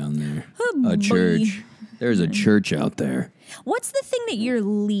happening down there. Oh, A boy. church. There's a church out there. What's the thing that you're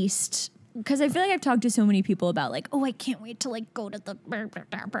least? Because I feel like I've talked to so many people about like, oh, I can't wait to like go to the.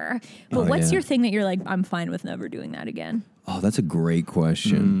 But what's yeah. your thing that you're like, I'm fine with never doing that again? Oh, that's a great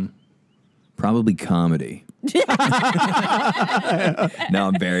question. Probably comedy. Now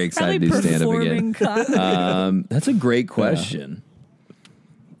I'm very excited Probably to stand up again. performing comedy. That's a great question.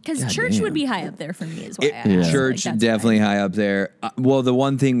 Because God church damn. would be high up there for me as well. Church definitely high up there. Well, the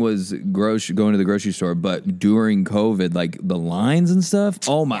one thing was going to the grocery store, but during COVID, like the lines and stuff.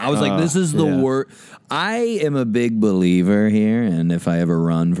 Oh my! I was like, this is the worst. I am a big believer here, and if I ever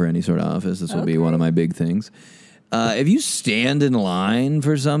run for any sort of office, this will be one of my big things. If you stand in line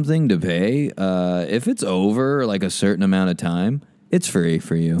for something to pay, if it's over like a certain amount of time, it's free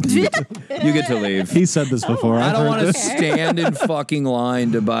for you. You get to leave. He said this before. I I've don't heard want to this. stand in fucking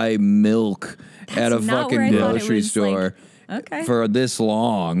line to buy milk at a not where fucking I thought it grocery was, store Okay. for this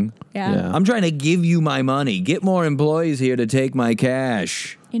long. Yeah. I'm trying to give you my money. Get more employees here to take my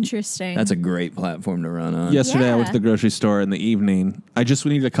cash. Interesting. That's a great platform to run on. Yesterday, I went to Yeah. the grocery store in the evening. I just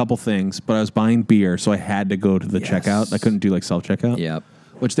needed a couple things, but I was buying beer, so I had to go to the checkout. I couldn't do like self-checkout. Yep.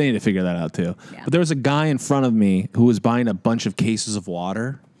 Which they need to figure that out too. Yeah. But there was a guy in front of me who was buying a bunch of cases of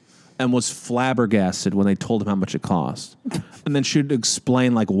water and was flabbergasted when they told him how much it cost. And then she'd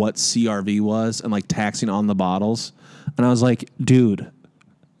explain like what CRV was and like taxing on the bottles. And I was like, dude,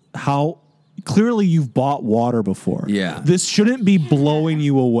 how clearly you've bought water before. Yeah. This shouldn't be blowing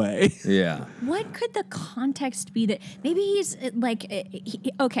you away. Yeah. What could the context be that maybe he's like,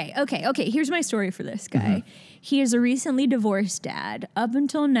 okay. Here's my story for this guy. He is a recently divorced dad. Up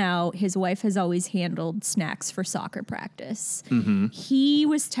until now, his wife has always handled snacks for soccer practice. He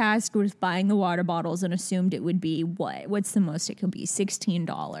was tasked with buying the water bottles and assumed it would be what's the most it could be?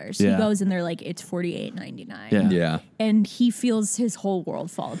 $16. Yeah. He goes in there like it's $48.99. Yeah. Yeah. And he feels his whole world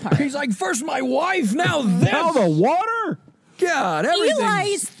fall apart. He's like, first my wife, now this. Now the water. God, everything.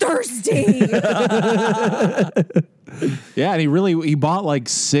 Eli's thirsty. Yeah, and he bought like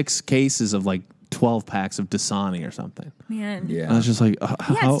 6 cases of like 12 packs of Dasani or something. Man. Yeah. I was just like, Yeah,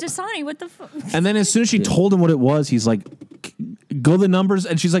 how? it's Dasani. What the fuck? And then as soon as she told him what it was, he's like, go the numbers.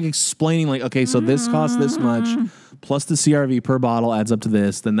 And she's like explaining like, okay, so this costs this much plus the CRV per bottle adds up to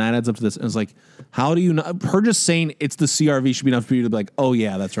this. Then that adds up to this. And it's like, how do you not? Her just saying it's the CRV should be enough for you to be like, oh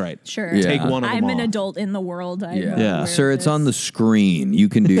yeah, that's right. Sure. Yeah. Take one of them I'm an off. adult in the world. I'm Yeah. Yeah. aware Sir, of it's this. on the screen. You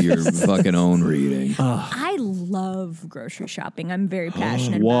can do your fucking own reading. I love grocery shopping. I'm very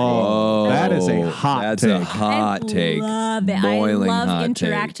passionate Whoa. about it. That is a hot That's take. a hot take. Love it. Boiling I love hot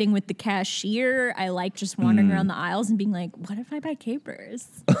interacting with the cashier. I like just wandering around the aisles and being like, what if I buy capers?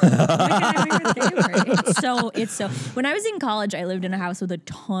 What can I bring with capers? It's so when I was in college, I lived in a house with a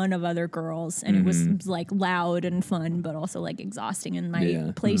ton of other girls and it was like loud and fun, but also like exhausting. And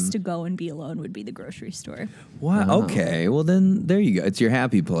my place to go and be alone would be the grocery store. Wow. Okay. Well, then there you go. It's your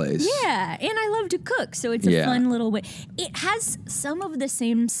happy place. Yeah, and I love to cook, so it's a Yeah. fun little way. It has some of the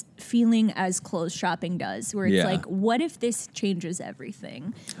same feeling as clothes shopping does, where it's Yeah. like, what if this changes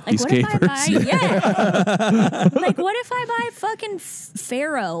everything? Like, These what if I capers. buy, like, what if I buy fucking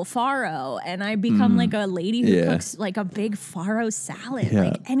Faro, and I become like a lady who Yeah. cooks like a big Faro salad? Yeah.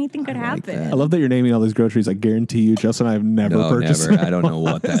 Like, anything could happen. that. I love that you're naming all these groceries. I guarantee you, Justin and I have never No, purchased never. them. I don't know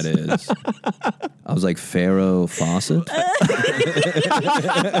what that is. I was like, Pharaoh Fawcett?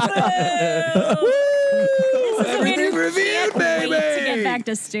 Everything reviewed, Wait to baby! get back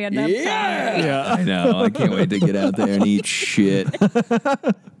to stand up. Yeah. I know. I can't wait to get out there and eat shit.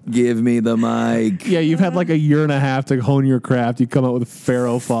 Give me the mic. Yeah, you've had like a year and a half to hone your craft. You come out with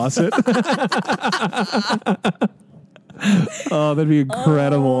Pharaoh Fawcett. Oh, that'd be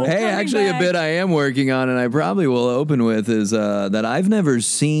incredible. Hey, Coming actually, back. a bit I am working on, and I probably will open with is that I've never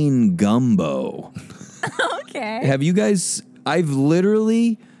seen gumbo. Okay. Have you guys? I've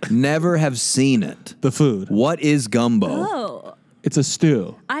literally never have seen it. The food. What is gumbo? Oh, It's a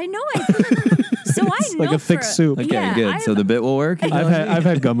stew. I know. So I know like a thick for- soup. Okay, Yeah, good. So the bit will work. I've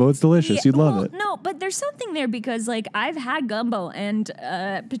had gumbo. It's delicious. You'd love well, it. No, but there's something there because like I've had gumbo and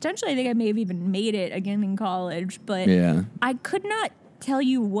potentially I think I may have even made it again in college, but Yeah. I could not tell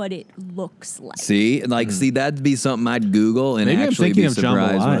you what it looks like. See, see, that'd be something I'd Google and Maybe I'm actually thinking be of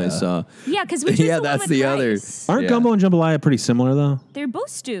surprised when I jambalaya. saw. Yeah, because we Yeah, that's the other. Aren't Yeah. gumbo and jambalaya pretty similar though? They're both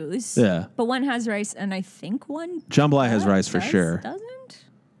stews. Yeah. But one has rice and I think one Jambalaya has rice for sure. Doesn't?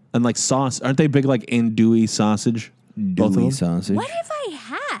 And like sauce. Aren't they big like andouille sausage? Both of Gooey them? sausage. What have I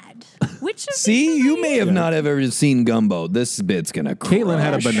had? Which See, you may have not ever seen gumbo. This bit's gonna crush. Caitlin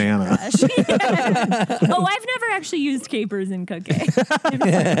had a banana. Oh, I've never actually used capers in cooking.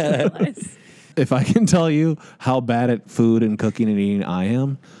 If I can tell you how bad at food and cooking and eating I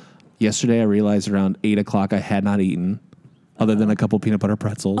am, yesterday I realized around 8 o'clock I had not eaten other than a couple peanut butter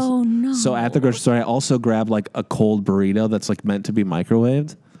pretzels. Oh, no. So at the grocery store, I also grabbed like a cold burrito that's like meant to be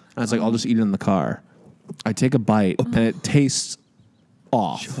microwaved. And I was like, I'll just eat it in the car. I take a bite and it tastes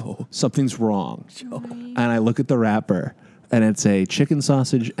off. Something's wrong. And I look at the wrapper and it's a chicken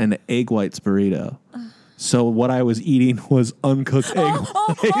sausage and egg whites burrito. So what I was eating was uncooked egg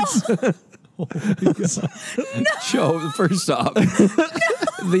whites. Joe, first off,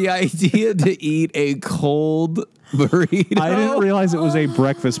 the idea to eat a cold burrito. I didn't realize it was a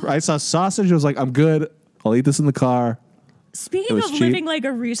breakfast. I saw sausage. I was like, I'm good. I'll eat this in the car. Speaking was of cheap. living like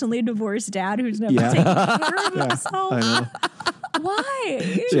a recently divorced dad who's never Yeah. taken care of himself, I know.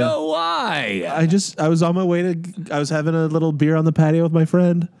 why? Joe, why? I was on my way I was having a little beer on the patio with my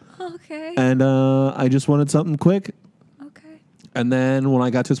friend, Okay. and I just wanted something quick. Okay. And then when I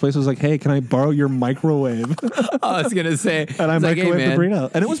got to his place, I was like, hey, can I borrow your microwave? I was gonna say, And I it's like, hey, microwaved man. the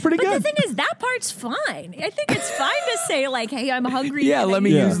burrito. And it was pretty But good. the thing is, that part's fine. I think it's fine to say like, "Hey, I'm hungry." Yeah, can I let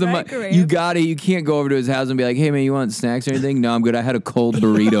me use the microwave? You got it. You can't go over to his house and be like, "Hey man, you want snacks or anything?" No, I'm good. I had a cold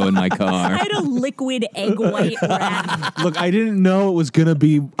burrito in my I car. had a liquid egg white wrap. Look, I didn't know it was gonna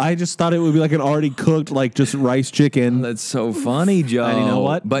be. I just thought it would be like an already cooked, like just rice chicken. That's so funny, Joe. And you know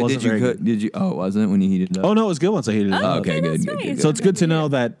what? But Wasn't did you very cook? good. Did you? Oh, it wasn't when you heated it up. Oh no, it was good once I heated it up. okay, that's good, nice. good. So it's good to know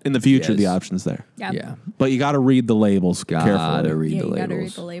that in the future the Yes. option's there. Yep. Yeah, But you got to read the labels gotta carefully. read Yeah, the you gotta read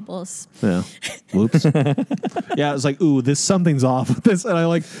labels. the labels. Yeah. Whoops. Yeah, I was like, ooh, something's off with this. And I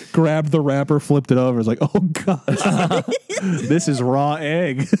like grabbed the wrapper, flipped it over. I was like, oh God. This is raw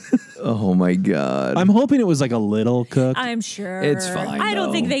egg. Oh my god. I'm hoping it was like a little cooked. I'm sure It's fine, I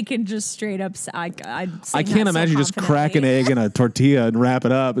don't think though. they can just straight up. I can't imagine you just crack an egg in a tortilla and wrap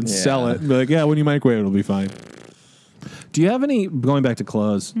it up and sell Yeah. it. And be like, yeah, when you microwave it, it'll be fine. Do you have any, going back to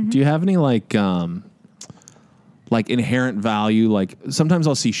clothes, do you have any like inherent value? Like sometimes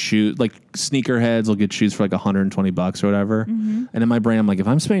I'll see shoes, like sneakerheads will get shoes for like $120 or whatever. And in my brain, I'm like, if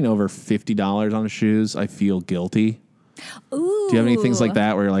I'm spending over $50 on shoes, I feel guilty. Ooh. Do you have any things like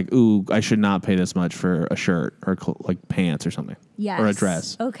that where you're like, ooh, I should not pay this much for a shirt or like pants or something? Yes. Or a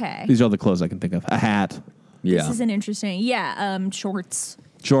dress. Okay. These are all the clothes I can think of. A hat, yeah. This is an interesting. Yeah. Shorts.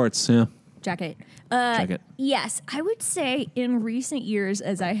 shorts, yeah. Jacket. Jacket. Yes, I would say in recent years,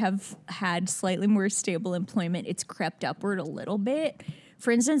 as I have had slightly more stable employment, it's crept upward a little bit. For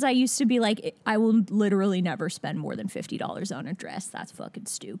instance, I used to be like, I will literally never spend more than $50 on a dress. That's fucking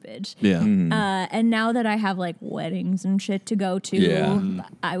stupid. Yeah. And now that I have like weddings and shit to go to, Yeah.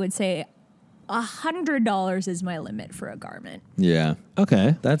 I would say $100 is my limit for a garment. Yeah.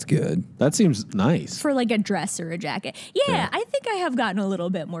 Okay. That's good. That seems nice. For like a dress or a jacket. Yeah, I think I have gotten a little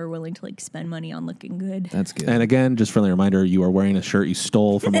bit more willing to like spend money on looking good. That's good. And again, just friendly reminder, you are wearing a shirt you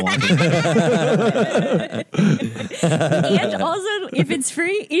stole from a walking. And also, if it's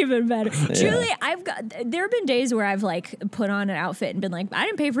free, even better. Truly, there have been days where I've like put on an outfit and been like, I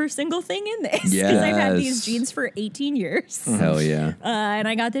didn't pay for a single thing in this. Because I've had these Yes. jeans for 18 years. Hell yeah. And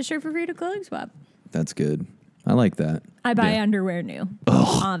I got this shirt for free to Clothing Swap. That's good. I like that. I buy Yeah. underwear new,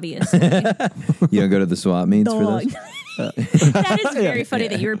 obviously. You don't go to the swap meets for Dog. this? That is very funny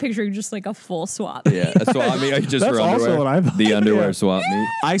that you were picturing just like a full swap. Yeah, a swap meet. Just That's for also underwear. what I thought. The underwear Yeah. swap meet.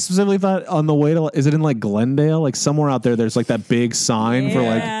 I specifically thought on the way to, is it in like Glendale? Like somewhere out there's like that big sign for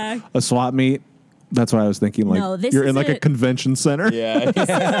Yeah. like a swap meet. That's what I was thinking. Like No, this you're is in like a a- convention center. Yeah.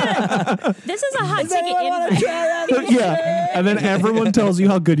 This is a hot ticket invite. Yeah. And then everyone tells you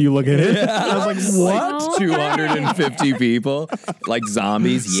how good you look at it. I was like, what? So 250 people, like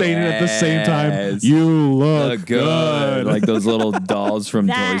zombies, Saying it at the same time. Yes. You look Look good. Like those little dolls from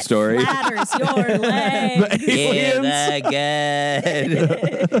Toy That Story. flatters your legs. Aliens.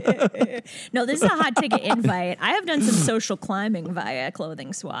 No, this is a hot ticket invite. I have done some social climbing via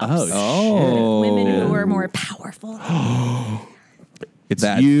clothing swaps. Oh. Women who are more powerful. It's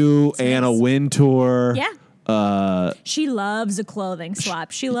That- you, Anna Wintour. Yeah. She loves a clothing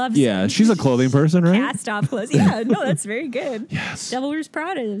swap. She loves Yeah, she's a clothing person, right? cast off clothes. Yeah, no, that's very good. Yes. Devil Wears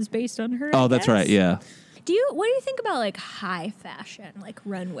Prada is based on her. Oh, I that's guess. right. Yeah. What do you think about like high fashion, like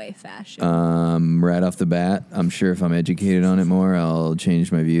runway fashion? Right off the bat, I'm sure if I'm educated on it more, I'll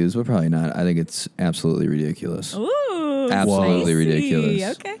change my views, but probably not. I think it's absolutely ridiculous. Ooh, Absolutely spicy.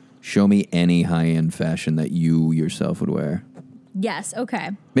 ridiculous. Okay. Show me any high-end fashion that you yourself would wear. Yes. Okay.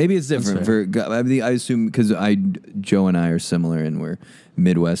 Maybe it's different for. I assume because Joe and I are similar and we're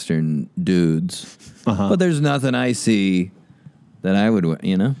Midwestern dudes, but there's nothing I see that I would wear.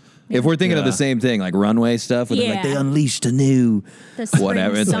 You know, If we're thinking of the Yeah. same thing, like runway stuff, with like they Yeah. unleashed a new The spring,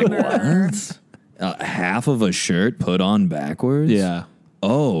 whatever. It's like summer. what? Half of a shirt put on backwards. Yeah.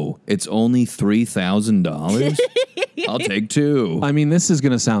 Oh, it's only $3,000. I'll take two. I mean, this is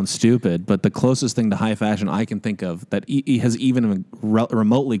going to sound stupid, but the closest thing to high fashion I can think of that has even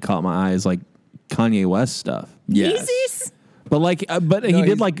remotely caught my eye is like Kanye West stuff. Yes. Yeezys? But like, he he's-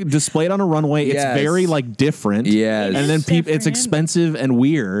 did like display it on a runway. Yes. It's very like different. Yes. And then It's it's different. expensive and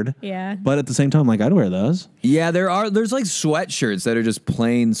weird. Yeah. But at the same time, like, I'd wear those. Yeah, there's like sweatshirts that are just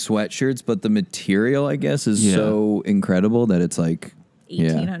plain sweatshirts, but the material, I guess, is Yeah. so incredible that it's like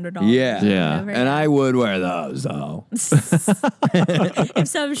 $1,800. Yeah. Yeah. Whatever. And I would wear those though. If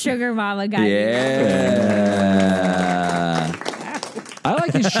some sugar mama got Yeah. I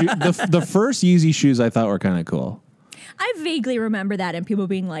like his shoe. The first Yeezy shoes I thought were kind of cool. I vaguely remember that and people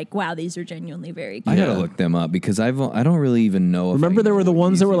being like, wow, these are genuinely very I cute. gotta look them up because I don't really even know. Remember, if I there know were the what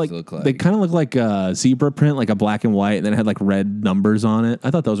ones that were Yeezys like, look they kind of look like a zebra print, like a black and white, and then it had like red numbers on it.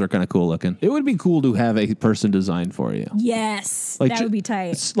 I thought those were kind of cool looking. It would be cool to have a person design for you. Yes. Like that would be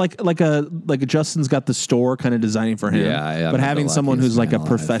tight. It's like a Justin's got the store kind of designing for him. Yeah, yeah, but I'm having the someone who's luckiest like a man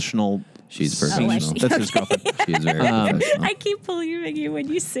alive. professional. She's Oh, professional. That's his girlfriend. She's very professional. I keep believing you when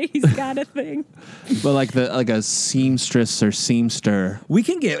you say he's got a thing. But like a seamstress or seamster We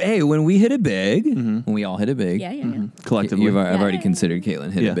can get when we hit it big, when we all hit it big. Yeah, yeah, yeah. collectively. I've already Yeah. considered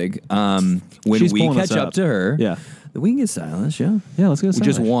Caitlin hit Yeah. it big. When She's we pulling us catch up up. to her, Yeah. we can get stylish. Yeah, Yeah, let's get a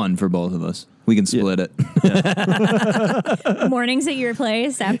just stylish. one for both of us. We can split it. Mornings at your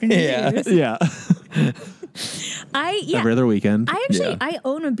place, afternoons at yours. Yeah. Every other weekend. I actually Yeah. I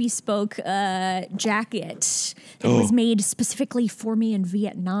own a bespoke jacket that was made specifically for me in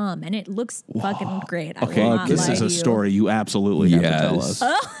Vietnam, and it looks fucking great. I Okay, will not this lie is to a you. story you absolutely have to tell Yes.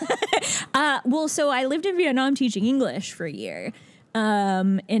 us. Well, so I lived in Vietnam teaching English for a year,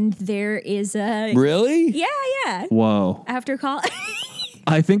 and there is a Really? yeah. Whoa. After college,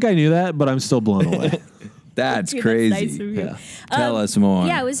 I think I knew that, but I'm still blown away. That's Dude, crazy. that's nice of you. Yeah. Tell us more.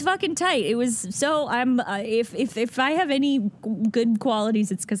 Yeah, it was fucking tight. It was so I'm if I have any good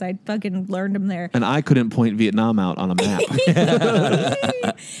qualities, it's because I fucking learned them there. And I couldn't point Vietnam out on a map.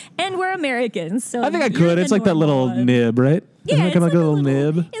 And we're Americans, so I think I you're could. the It's like that normal little one. nib, right? Yeah, Isn't it it's kind of like like a little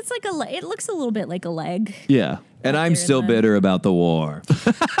nib. It's like it looks a little bit like a leg. Yeah. And I'm Here still then. bitter about the war.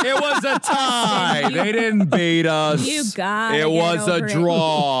 It was a tie. They didn't beat us. You gotta It get was a over it.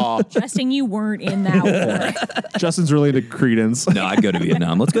 draw. Justin, you weren't in that war. Justin's really into Credence. No, I'd go to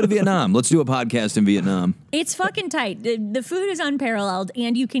Vietnam. Let's go to Vietnam. Let's do a podcast in Vietnam. It's fucking tight. The food is unparalleled,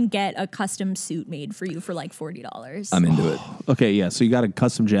 and you can get a custom suit made for you for like $40. I'm into it. Okay, yeah. So you got a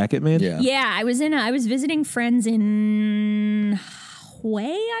custom jacket made? Yeah. Yeah, I was visiting friends in Hue,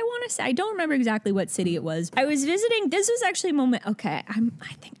 I want to say. I don't remember exactly what city it was. I was visiting. This was actually a moment. Okay, I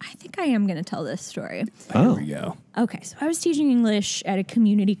think I am going to tell this story. Here we go. Okay, so I was teaching English at a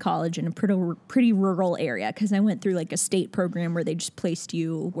community college in a pretty rural area because I went through like a state program where they just placed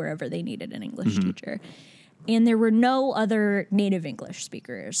you wherever they needed an English teacher. And there were no other native English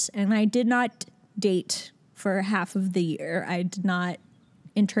speakers. And I did not date for half of the year. I did not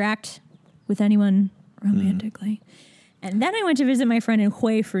interact with anyone romantically. And then I went to visit my friend in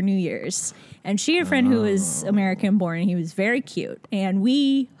Hue for New Year's. And she had a friend who was American born, and he was very cute. And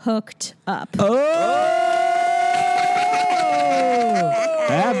we hooked up.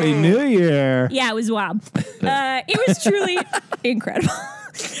 Happy New Year. Yeah, it was wild. It was truly incredible.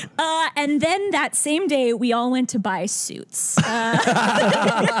 And then that same day, we all went to buy suits, or like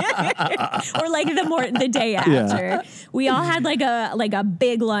the day after. We all had like a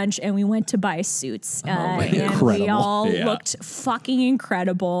big lunch, and we went to buy suits, and we Incredible. all Yeah. looked fucking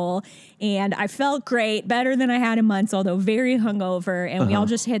incredible. And I felt great, better than I had in months, although very hungover. And we all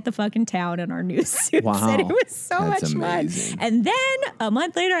just hit the fucking town in our new suits, Wow. and it was so That's much amazing. fun. And then a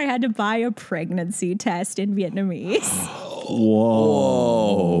month later, I had to buy a pregnancy test in Vietnamese.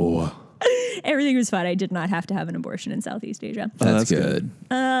 Whoa. Everything was fine. I did not have to have an abortion in Southeast Asia. That's that's good.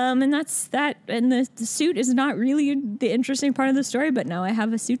 And that's that. And the suit is not really the interesting part of the story, but now I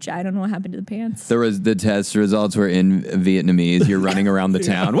have a suit. I don't know what happened to the pants. The test results were in Vietnamese. You're running around the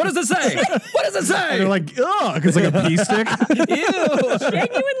town. What does it say? What does it say? They're like, ugh, it's like a pea stick.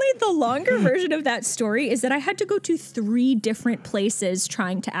 Genuinely, the longer version of that story is that I had to go to 3 different places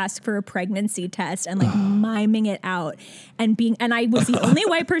trying to ask for a pregnancy test and like miming it out and I was the only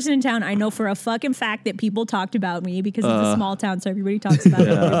white person in town. I know for a fucking fact that people talked about me because it's a small town, so everybody talks about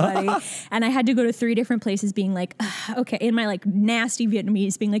everybody. And I had to go to 3 different places being like, okay, in my like nasty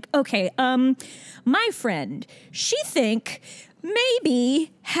Vietnamese being like, okay, my friend, she think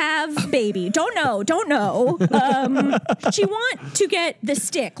maybe have baby. Don't know. She want to get the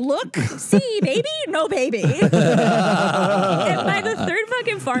stick. Look, see, baby, no baby. And by the third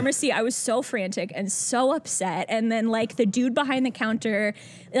fucking pharmacy, I was so frantic and so upset. And then like the dude behind the counter,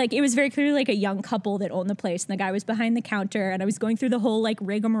 like it was very clearly like a young couple that owned the place. And the guy was behind the counter and I was going through the whole like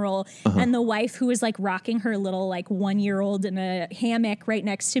rigmarole. And the wife who was like rocking her little like 1-year-old in a hammock right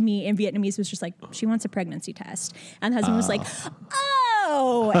next to me in Vietnamese was just like, she wants a pregnancy test. And the husband was like,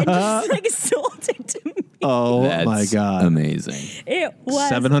 oh, and just like sold it to me. Oh That's my God. amazing. It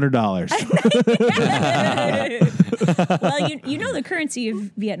was $700. Well, you know the currency of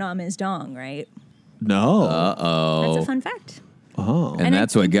Vietnam is dong, right? No. That's a fun fact. Oh. And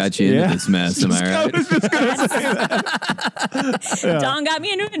that's what got you into this mess, am I right? Dong got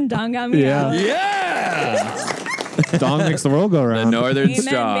me into it and dong got me out. Yeah. Dong makes the world go The round. Northern Amen,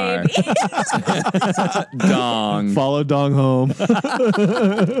 Star. baby. Dong. Follow Dong home. And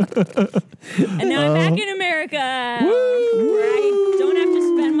now I'm back in America where I don't have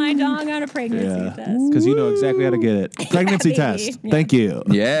to spend my dong on a pregnancy test. Because you know exactly how to get it. Pregnancy Baby. test. Yeah. Thank you.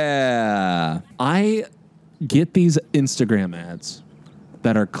 Yeah. I get these Instagram ads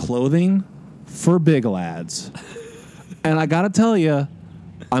that are clothing for big lads. And I got to tell you,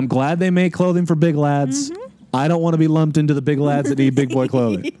 I'm glad they make clothing for big lads. I don't want to be lumped into the big lads that need big boy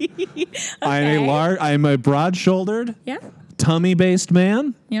clothing. I'm a broad-shouldered, Yeah. tummy-based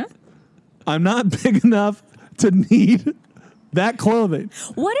man. Yeah. I'm not big enough to need that clothing.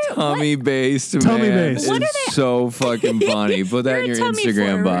 What are Tummy-based, man. Tummy-based. What are is they- so fucking funny. Put that in You're your a tummy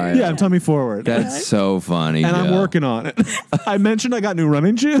Instagram bio. forward. Yeah, I'm tummy forward. That's so funny. and I'm Joe. working on it. I mentioned I got new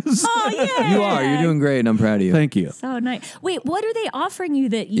running shoes. Oh yeah. You are. You're doing great, and I'm proud of you. Thank you. So nice. Wait, what are they offering you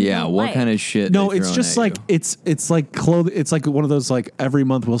that you Yeah, don't what like? kind of shit? No, they it's throwing just at like you? it's like clothing. It's like one of those like every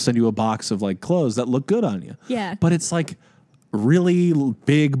month we'll send you a box of like clothes that look good on you. Yeah. But it's like really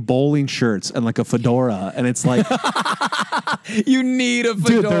big bowling shirts and like a fedora, and it's like, You need a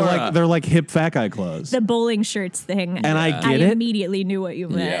fedora. dude, they're like hip fat guy clothes. The bowling shirts thing. And I get I it. immediately knew what you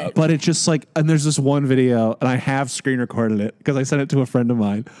meant. Yeah. But it's just like, and there's this one video, and I have screen recorded it because I sent it to a friend of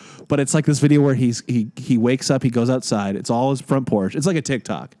mine. But it's like this video where he wakes up, he goes outside. It's all his front porch. It's like a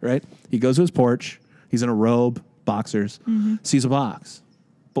TikTok, right? He goes to his porch. He's in a robe, boxers, sees a box.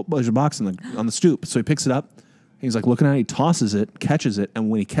 There's a box on the stoop. So he picks it up. He's like looking at it. He tosses it, catches it, and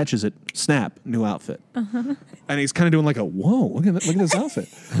when he catches it, snap, new outfit. And he's kind of doing like a whoa, look at this outfit,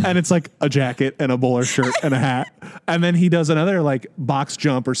 and it's like a jacket and a bowler shirt and a hat, and then he does another like box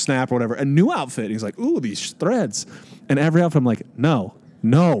jump or snap or whatever, a new outfit. He's like, ooh, these threads, and every outfit I'm like, no,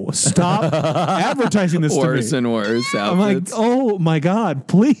 stop advertising this worse to me. and worse I'm like, outfits. oh my God,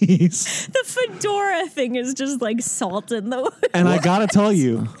 please. The fedora thing is just like salt in the And I gotta tell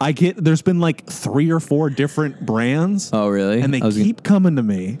you, there's been like 3 or 4 different brands. Oh, really? And they I was gonna- keep coming to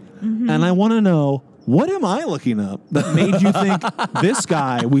me. And I want to know, what am I looking up that made you think this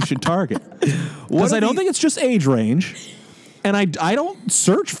guy we should target? Because I don't think it's just age range. And I don't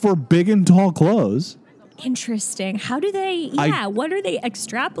search for big and tall clothes. Interesting. How do they? What are they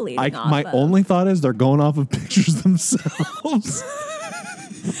extrapolating off My of? only thought is they're going off of pictures themselves.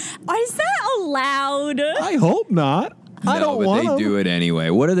 Is that allowed? I hope not. I No, don't but want they do it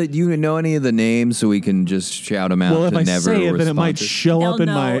anyway. What are the? Do you know any of the names so we can just shout them out? Well, if to I never say it, then it might respond to- show They'll up in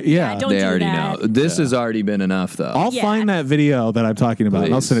know. my Yeah, don't They do already that. know. This has already been enough, though. I'll Yeah. find that video that I'm talking about,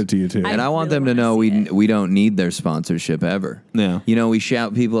 and I'll Please. send it to you too. And I want really them to wanna know see it. we don't need their sponsorship ever. Yeah. You know, we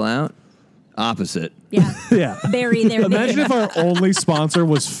shout people out. Opposite. Yeah. Yeah. Bury their Imagine name. if our only sponsor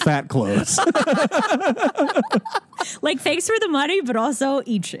was fat clothes. Like, thanks for the money, but also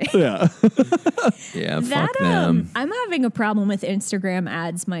eating. Yeah. Yeah, That fuck them. I'm having a problem with Instagram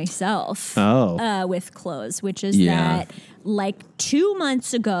ads myself. Oh. With clothes, which is Yeah. that like 2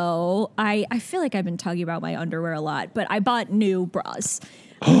 months ago, I feel like I've been talking about my underwear a lot, but I bought new bras.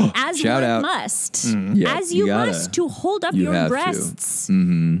 As Shout one out. must. Yeah, As you you gotta. must to hold up You your have to. breasts.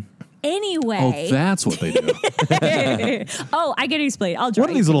 Oh, Anyway. that's what they do. Oh, I can explain. I'll draw What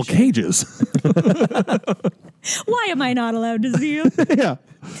are you these little pictures. cages? Why am I not allowed to see them? Yeah.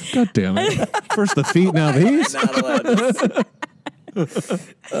 God damn it. First the feet, now these. Not allowed to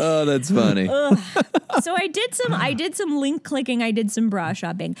Oh, that's funny. So I did some link clicking, I did some bra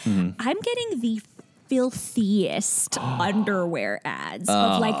shopping. I'm getting the filthiest underwear ads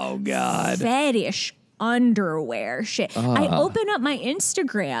of like God. fetish underwear shit. I open up my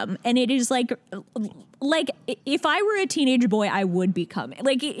Instagram and it is like if I were a teenage boy, I would become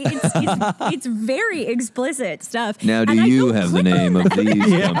like it's very explicit stuff. Now, do And I you don't have the click on name them. of these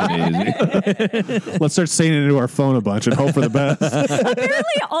companies? Let's start saying it into our phone a bunch and hope for the best.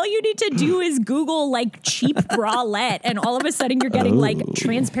 Apparently, all you need to do is Google like cheap bralette, and all of a sudden you're getting like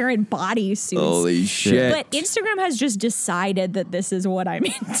transparent bodysuits. Holy shit. But Instagram has just decided that this is what I'm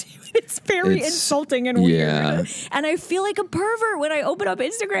into. It's very It's- insulting and yeah. weird. And I feel like a pervert when I open up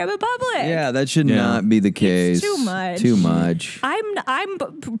Instagram in public. Yeah, that should Yeah. not be the case. too much. Too much. I'm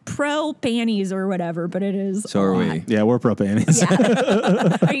pro panties or whatever, but it is. So are a we. lot. Yeah, we're pro panties. Yeah.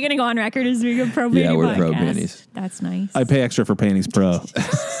 Are you going to go on record as being a pro panty Yeah, we're podcast? pro panties. That's nice. I pay extra for panties pro. Well,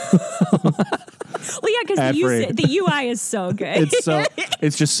 yeah, because Ad-free. the UI is so good.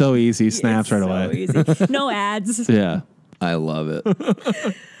 It's just so easy. Snaps It's right so away. easy. No ads. Yeah, I love it.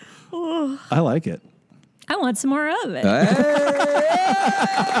 I like it. I want some more of it.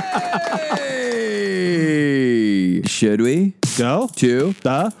 Hey! Should we? Go To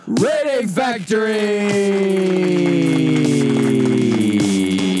the Rating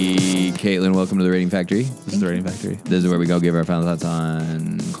Factory! Caitlin, welcome to the Rating Factory. This is the Rating Factory. This is where we go give our final thoughts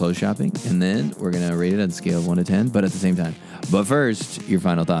on clothes shopping, and then we're going to rate it on a scale of 1 to 10, but at the same time. But first, your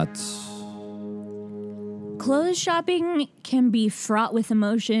final thoughts. Clothes shopping can be fraught with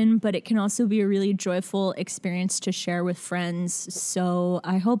emotion, but it can also be a really joyful experience to share with friends. So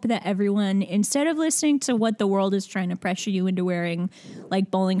I hope that everyone, instead of listening to what the world is trying to pressure you into wearing, like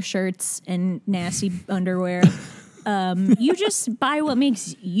bowling shirts and nasty underwear, you just buy what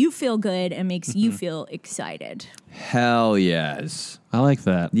makes you feel good and makes you feel excited. Hell yes. I like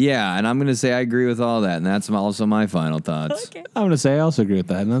that. Yeah, and I'm going to say I agree with all that, and that's also my final thoughts. Okay. I'm gonna say I also agree with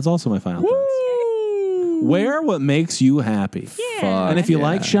that, and that's also my final thoughts. Wear what makes you happy. Yeah. And if you Yeah.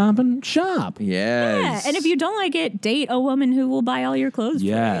 like shopping, shop. Yeah, Yes. and if you don't like it, date a woman who will buy all your clothes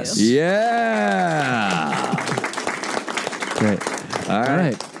Yes. for you. Yeah. Great. All All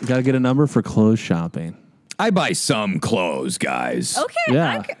right. right. You gotta get a number for clothes shopping. I buy some clothes, guys. Okay,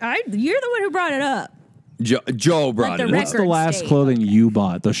 Yeah. you're the one who brought it up. Joe brought the it record What's up. the last state. clothing you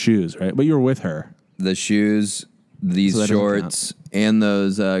bought? The shoes, right? But you were with her. The shoes, these So that doesn't shorts, and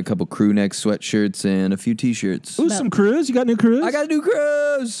those couple crew neck sweatshirts and a few T-shirts. Ooh, some crews. You got new crews? I got a new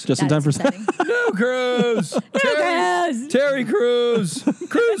Cruz. just in time for That's upsetting. New Cruz. Cruz. Terry Crews.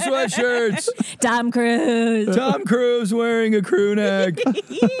 Crew sweatshirts. Tom Cruise. Tom Cruise wearing a crew neck.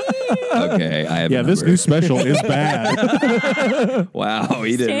 Okay, I have a Yeah, this number. new special is bad. Wow,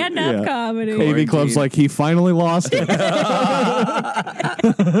 he did. Stand up Yeah. comedy. AV Club's like, he finally lost it.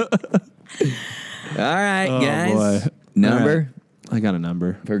 All right, guys. boy. Number I got a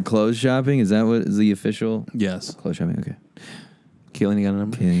number. for clothes shopping. Is that what is the official Yes. clothes shopping? Okay. Keelan, you got a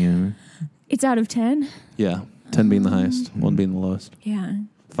number? Yeah. It's out of 10. Yeah. 10 being the highest, 1 being the lowest, Yeah.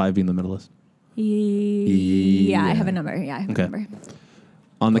 5 being the middlest. Yeah, I have a number. Yeah, I have Okay. a number.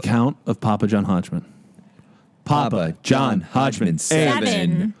 On the count of Papa John Hodgman. Papa John Hodgman.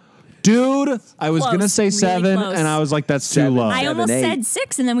 7. Dude, I was Close, going to say really 7, close. and I was like, that's too 7. low. I almost 8. said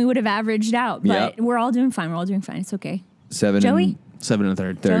 6, and then we would have averaged out. But Yep. we're all doing fine. We're all doing fine. It's okay. 7. Joey? And, 7 and a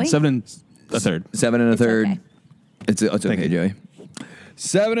third. Joey? 7 and a third. 7 and a It's third. okay. It's okay, Thank you. Joey.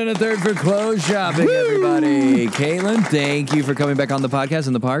 7 and a third for clothes shopping, everybody. Caitlin, thank you for coming back on the podcast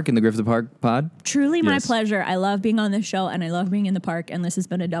in the park, in the Griffith Park pod. Truly my Yes. pleasure. I love being on the show, and I love being in the park, and this has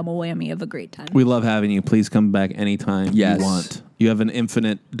been a double whammy of a great time. We love having you. Please come back anytime Yes. you want. You have an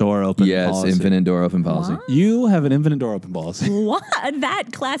infinite door open Yes, policy. infinite door open policy. Wow. You have an infinite door open policy. What? That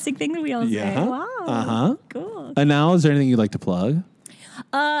classic thing that we all say. Yeah. Wow. Uh-huh. Cool. And now, is there anything you'd like to plug?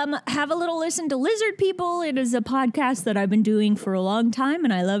 Have a little listen to Lizard People. It is a podcast that I've been doing for a long time,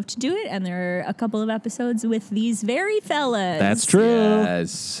 and I love to do it. And there are a couple of episodes with these very fellas. That's true.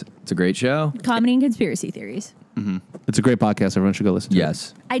 Yes. It's a great show. Comedy and conspiracy theories. It's a great podcast. Everyone should go listen to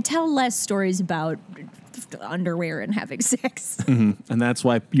Yes. I tell less stories about underwear and having sex. it. And that's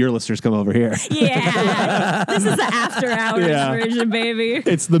why your listeners come over here. Yeah. This is the after hours Yeah. version, baby.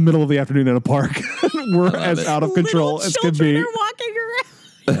 It's the middle of the afternoon in a park. We're as it. out of control Little as can children be. are walking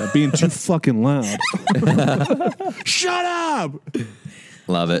around. Being too fucking loud. Shut up.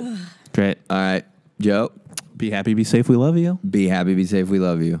 Love it. Great. All right. Joe, Be happy, be safe. We love you. be happy, be safe. We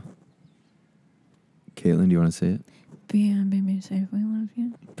love you. Caitlin, do you want to say it? Be safe. I love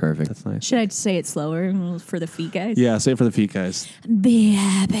you. Perfect. That's nice. Should I say it slower for the feet guys? Yeah, say it for the feet guys. Be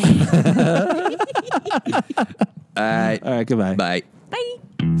happy. All right. All right, goodbye. Bye. Bye.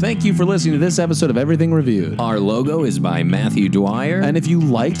 Thank you for listening to this episode of Everything Reviewed. Our logo is by Matthew Dwyer. And if you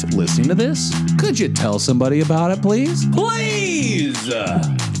liked listening to this, could you tell somebody about it, please? please.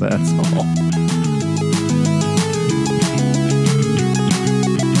 That's all.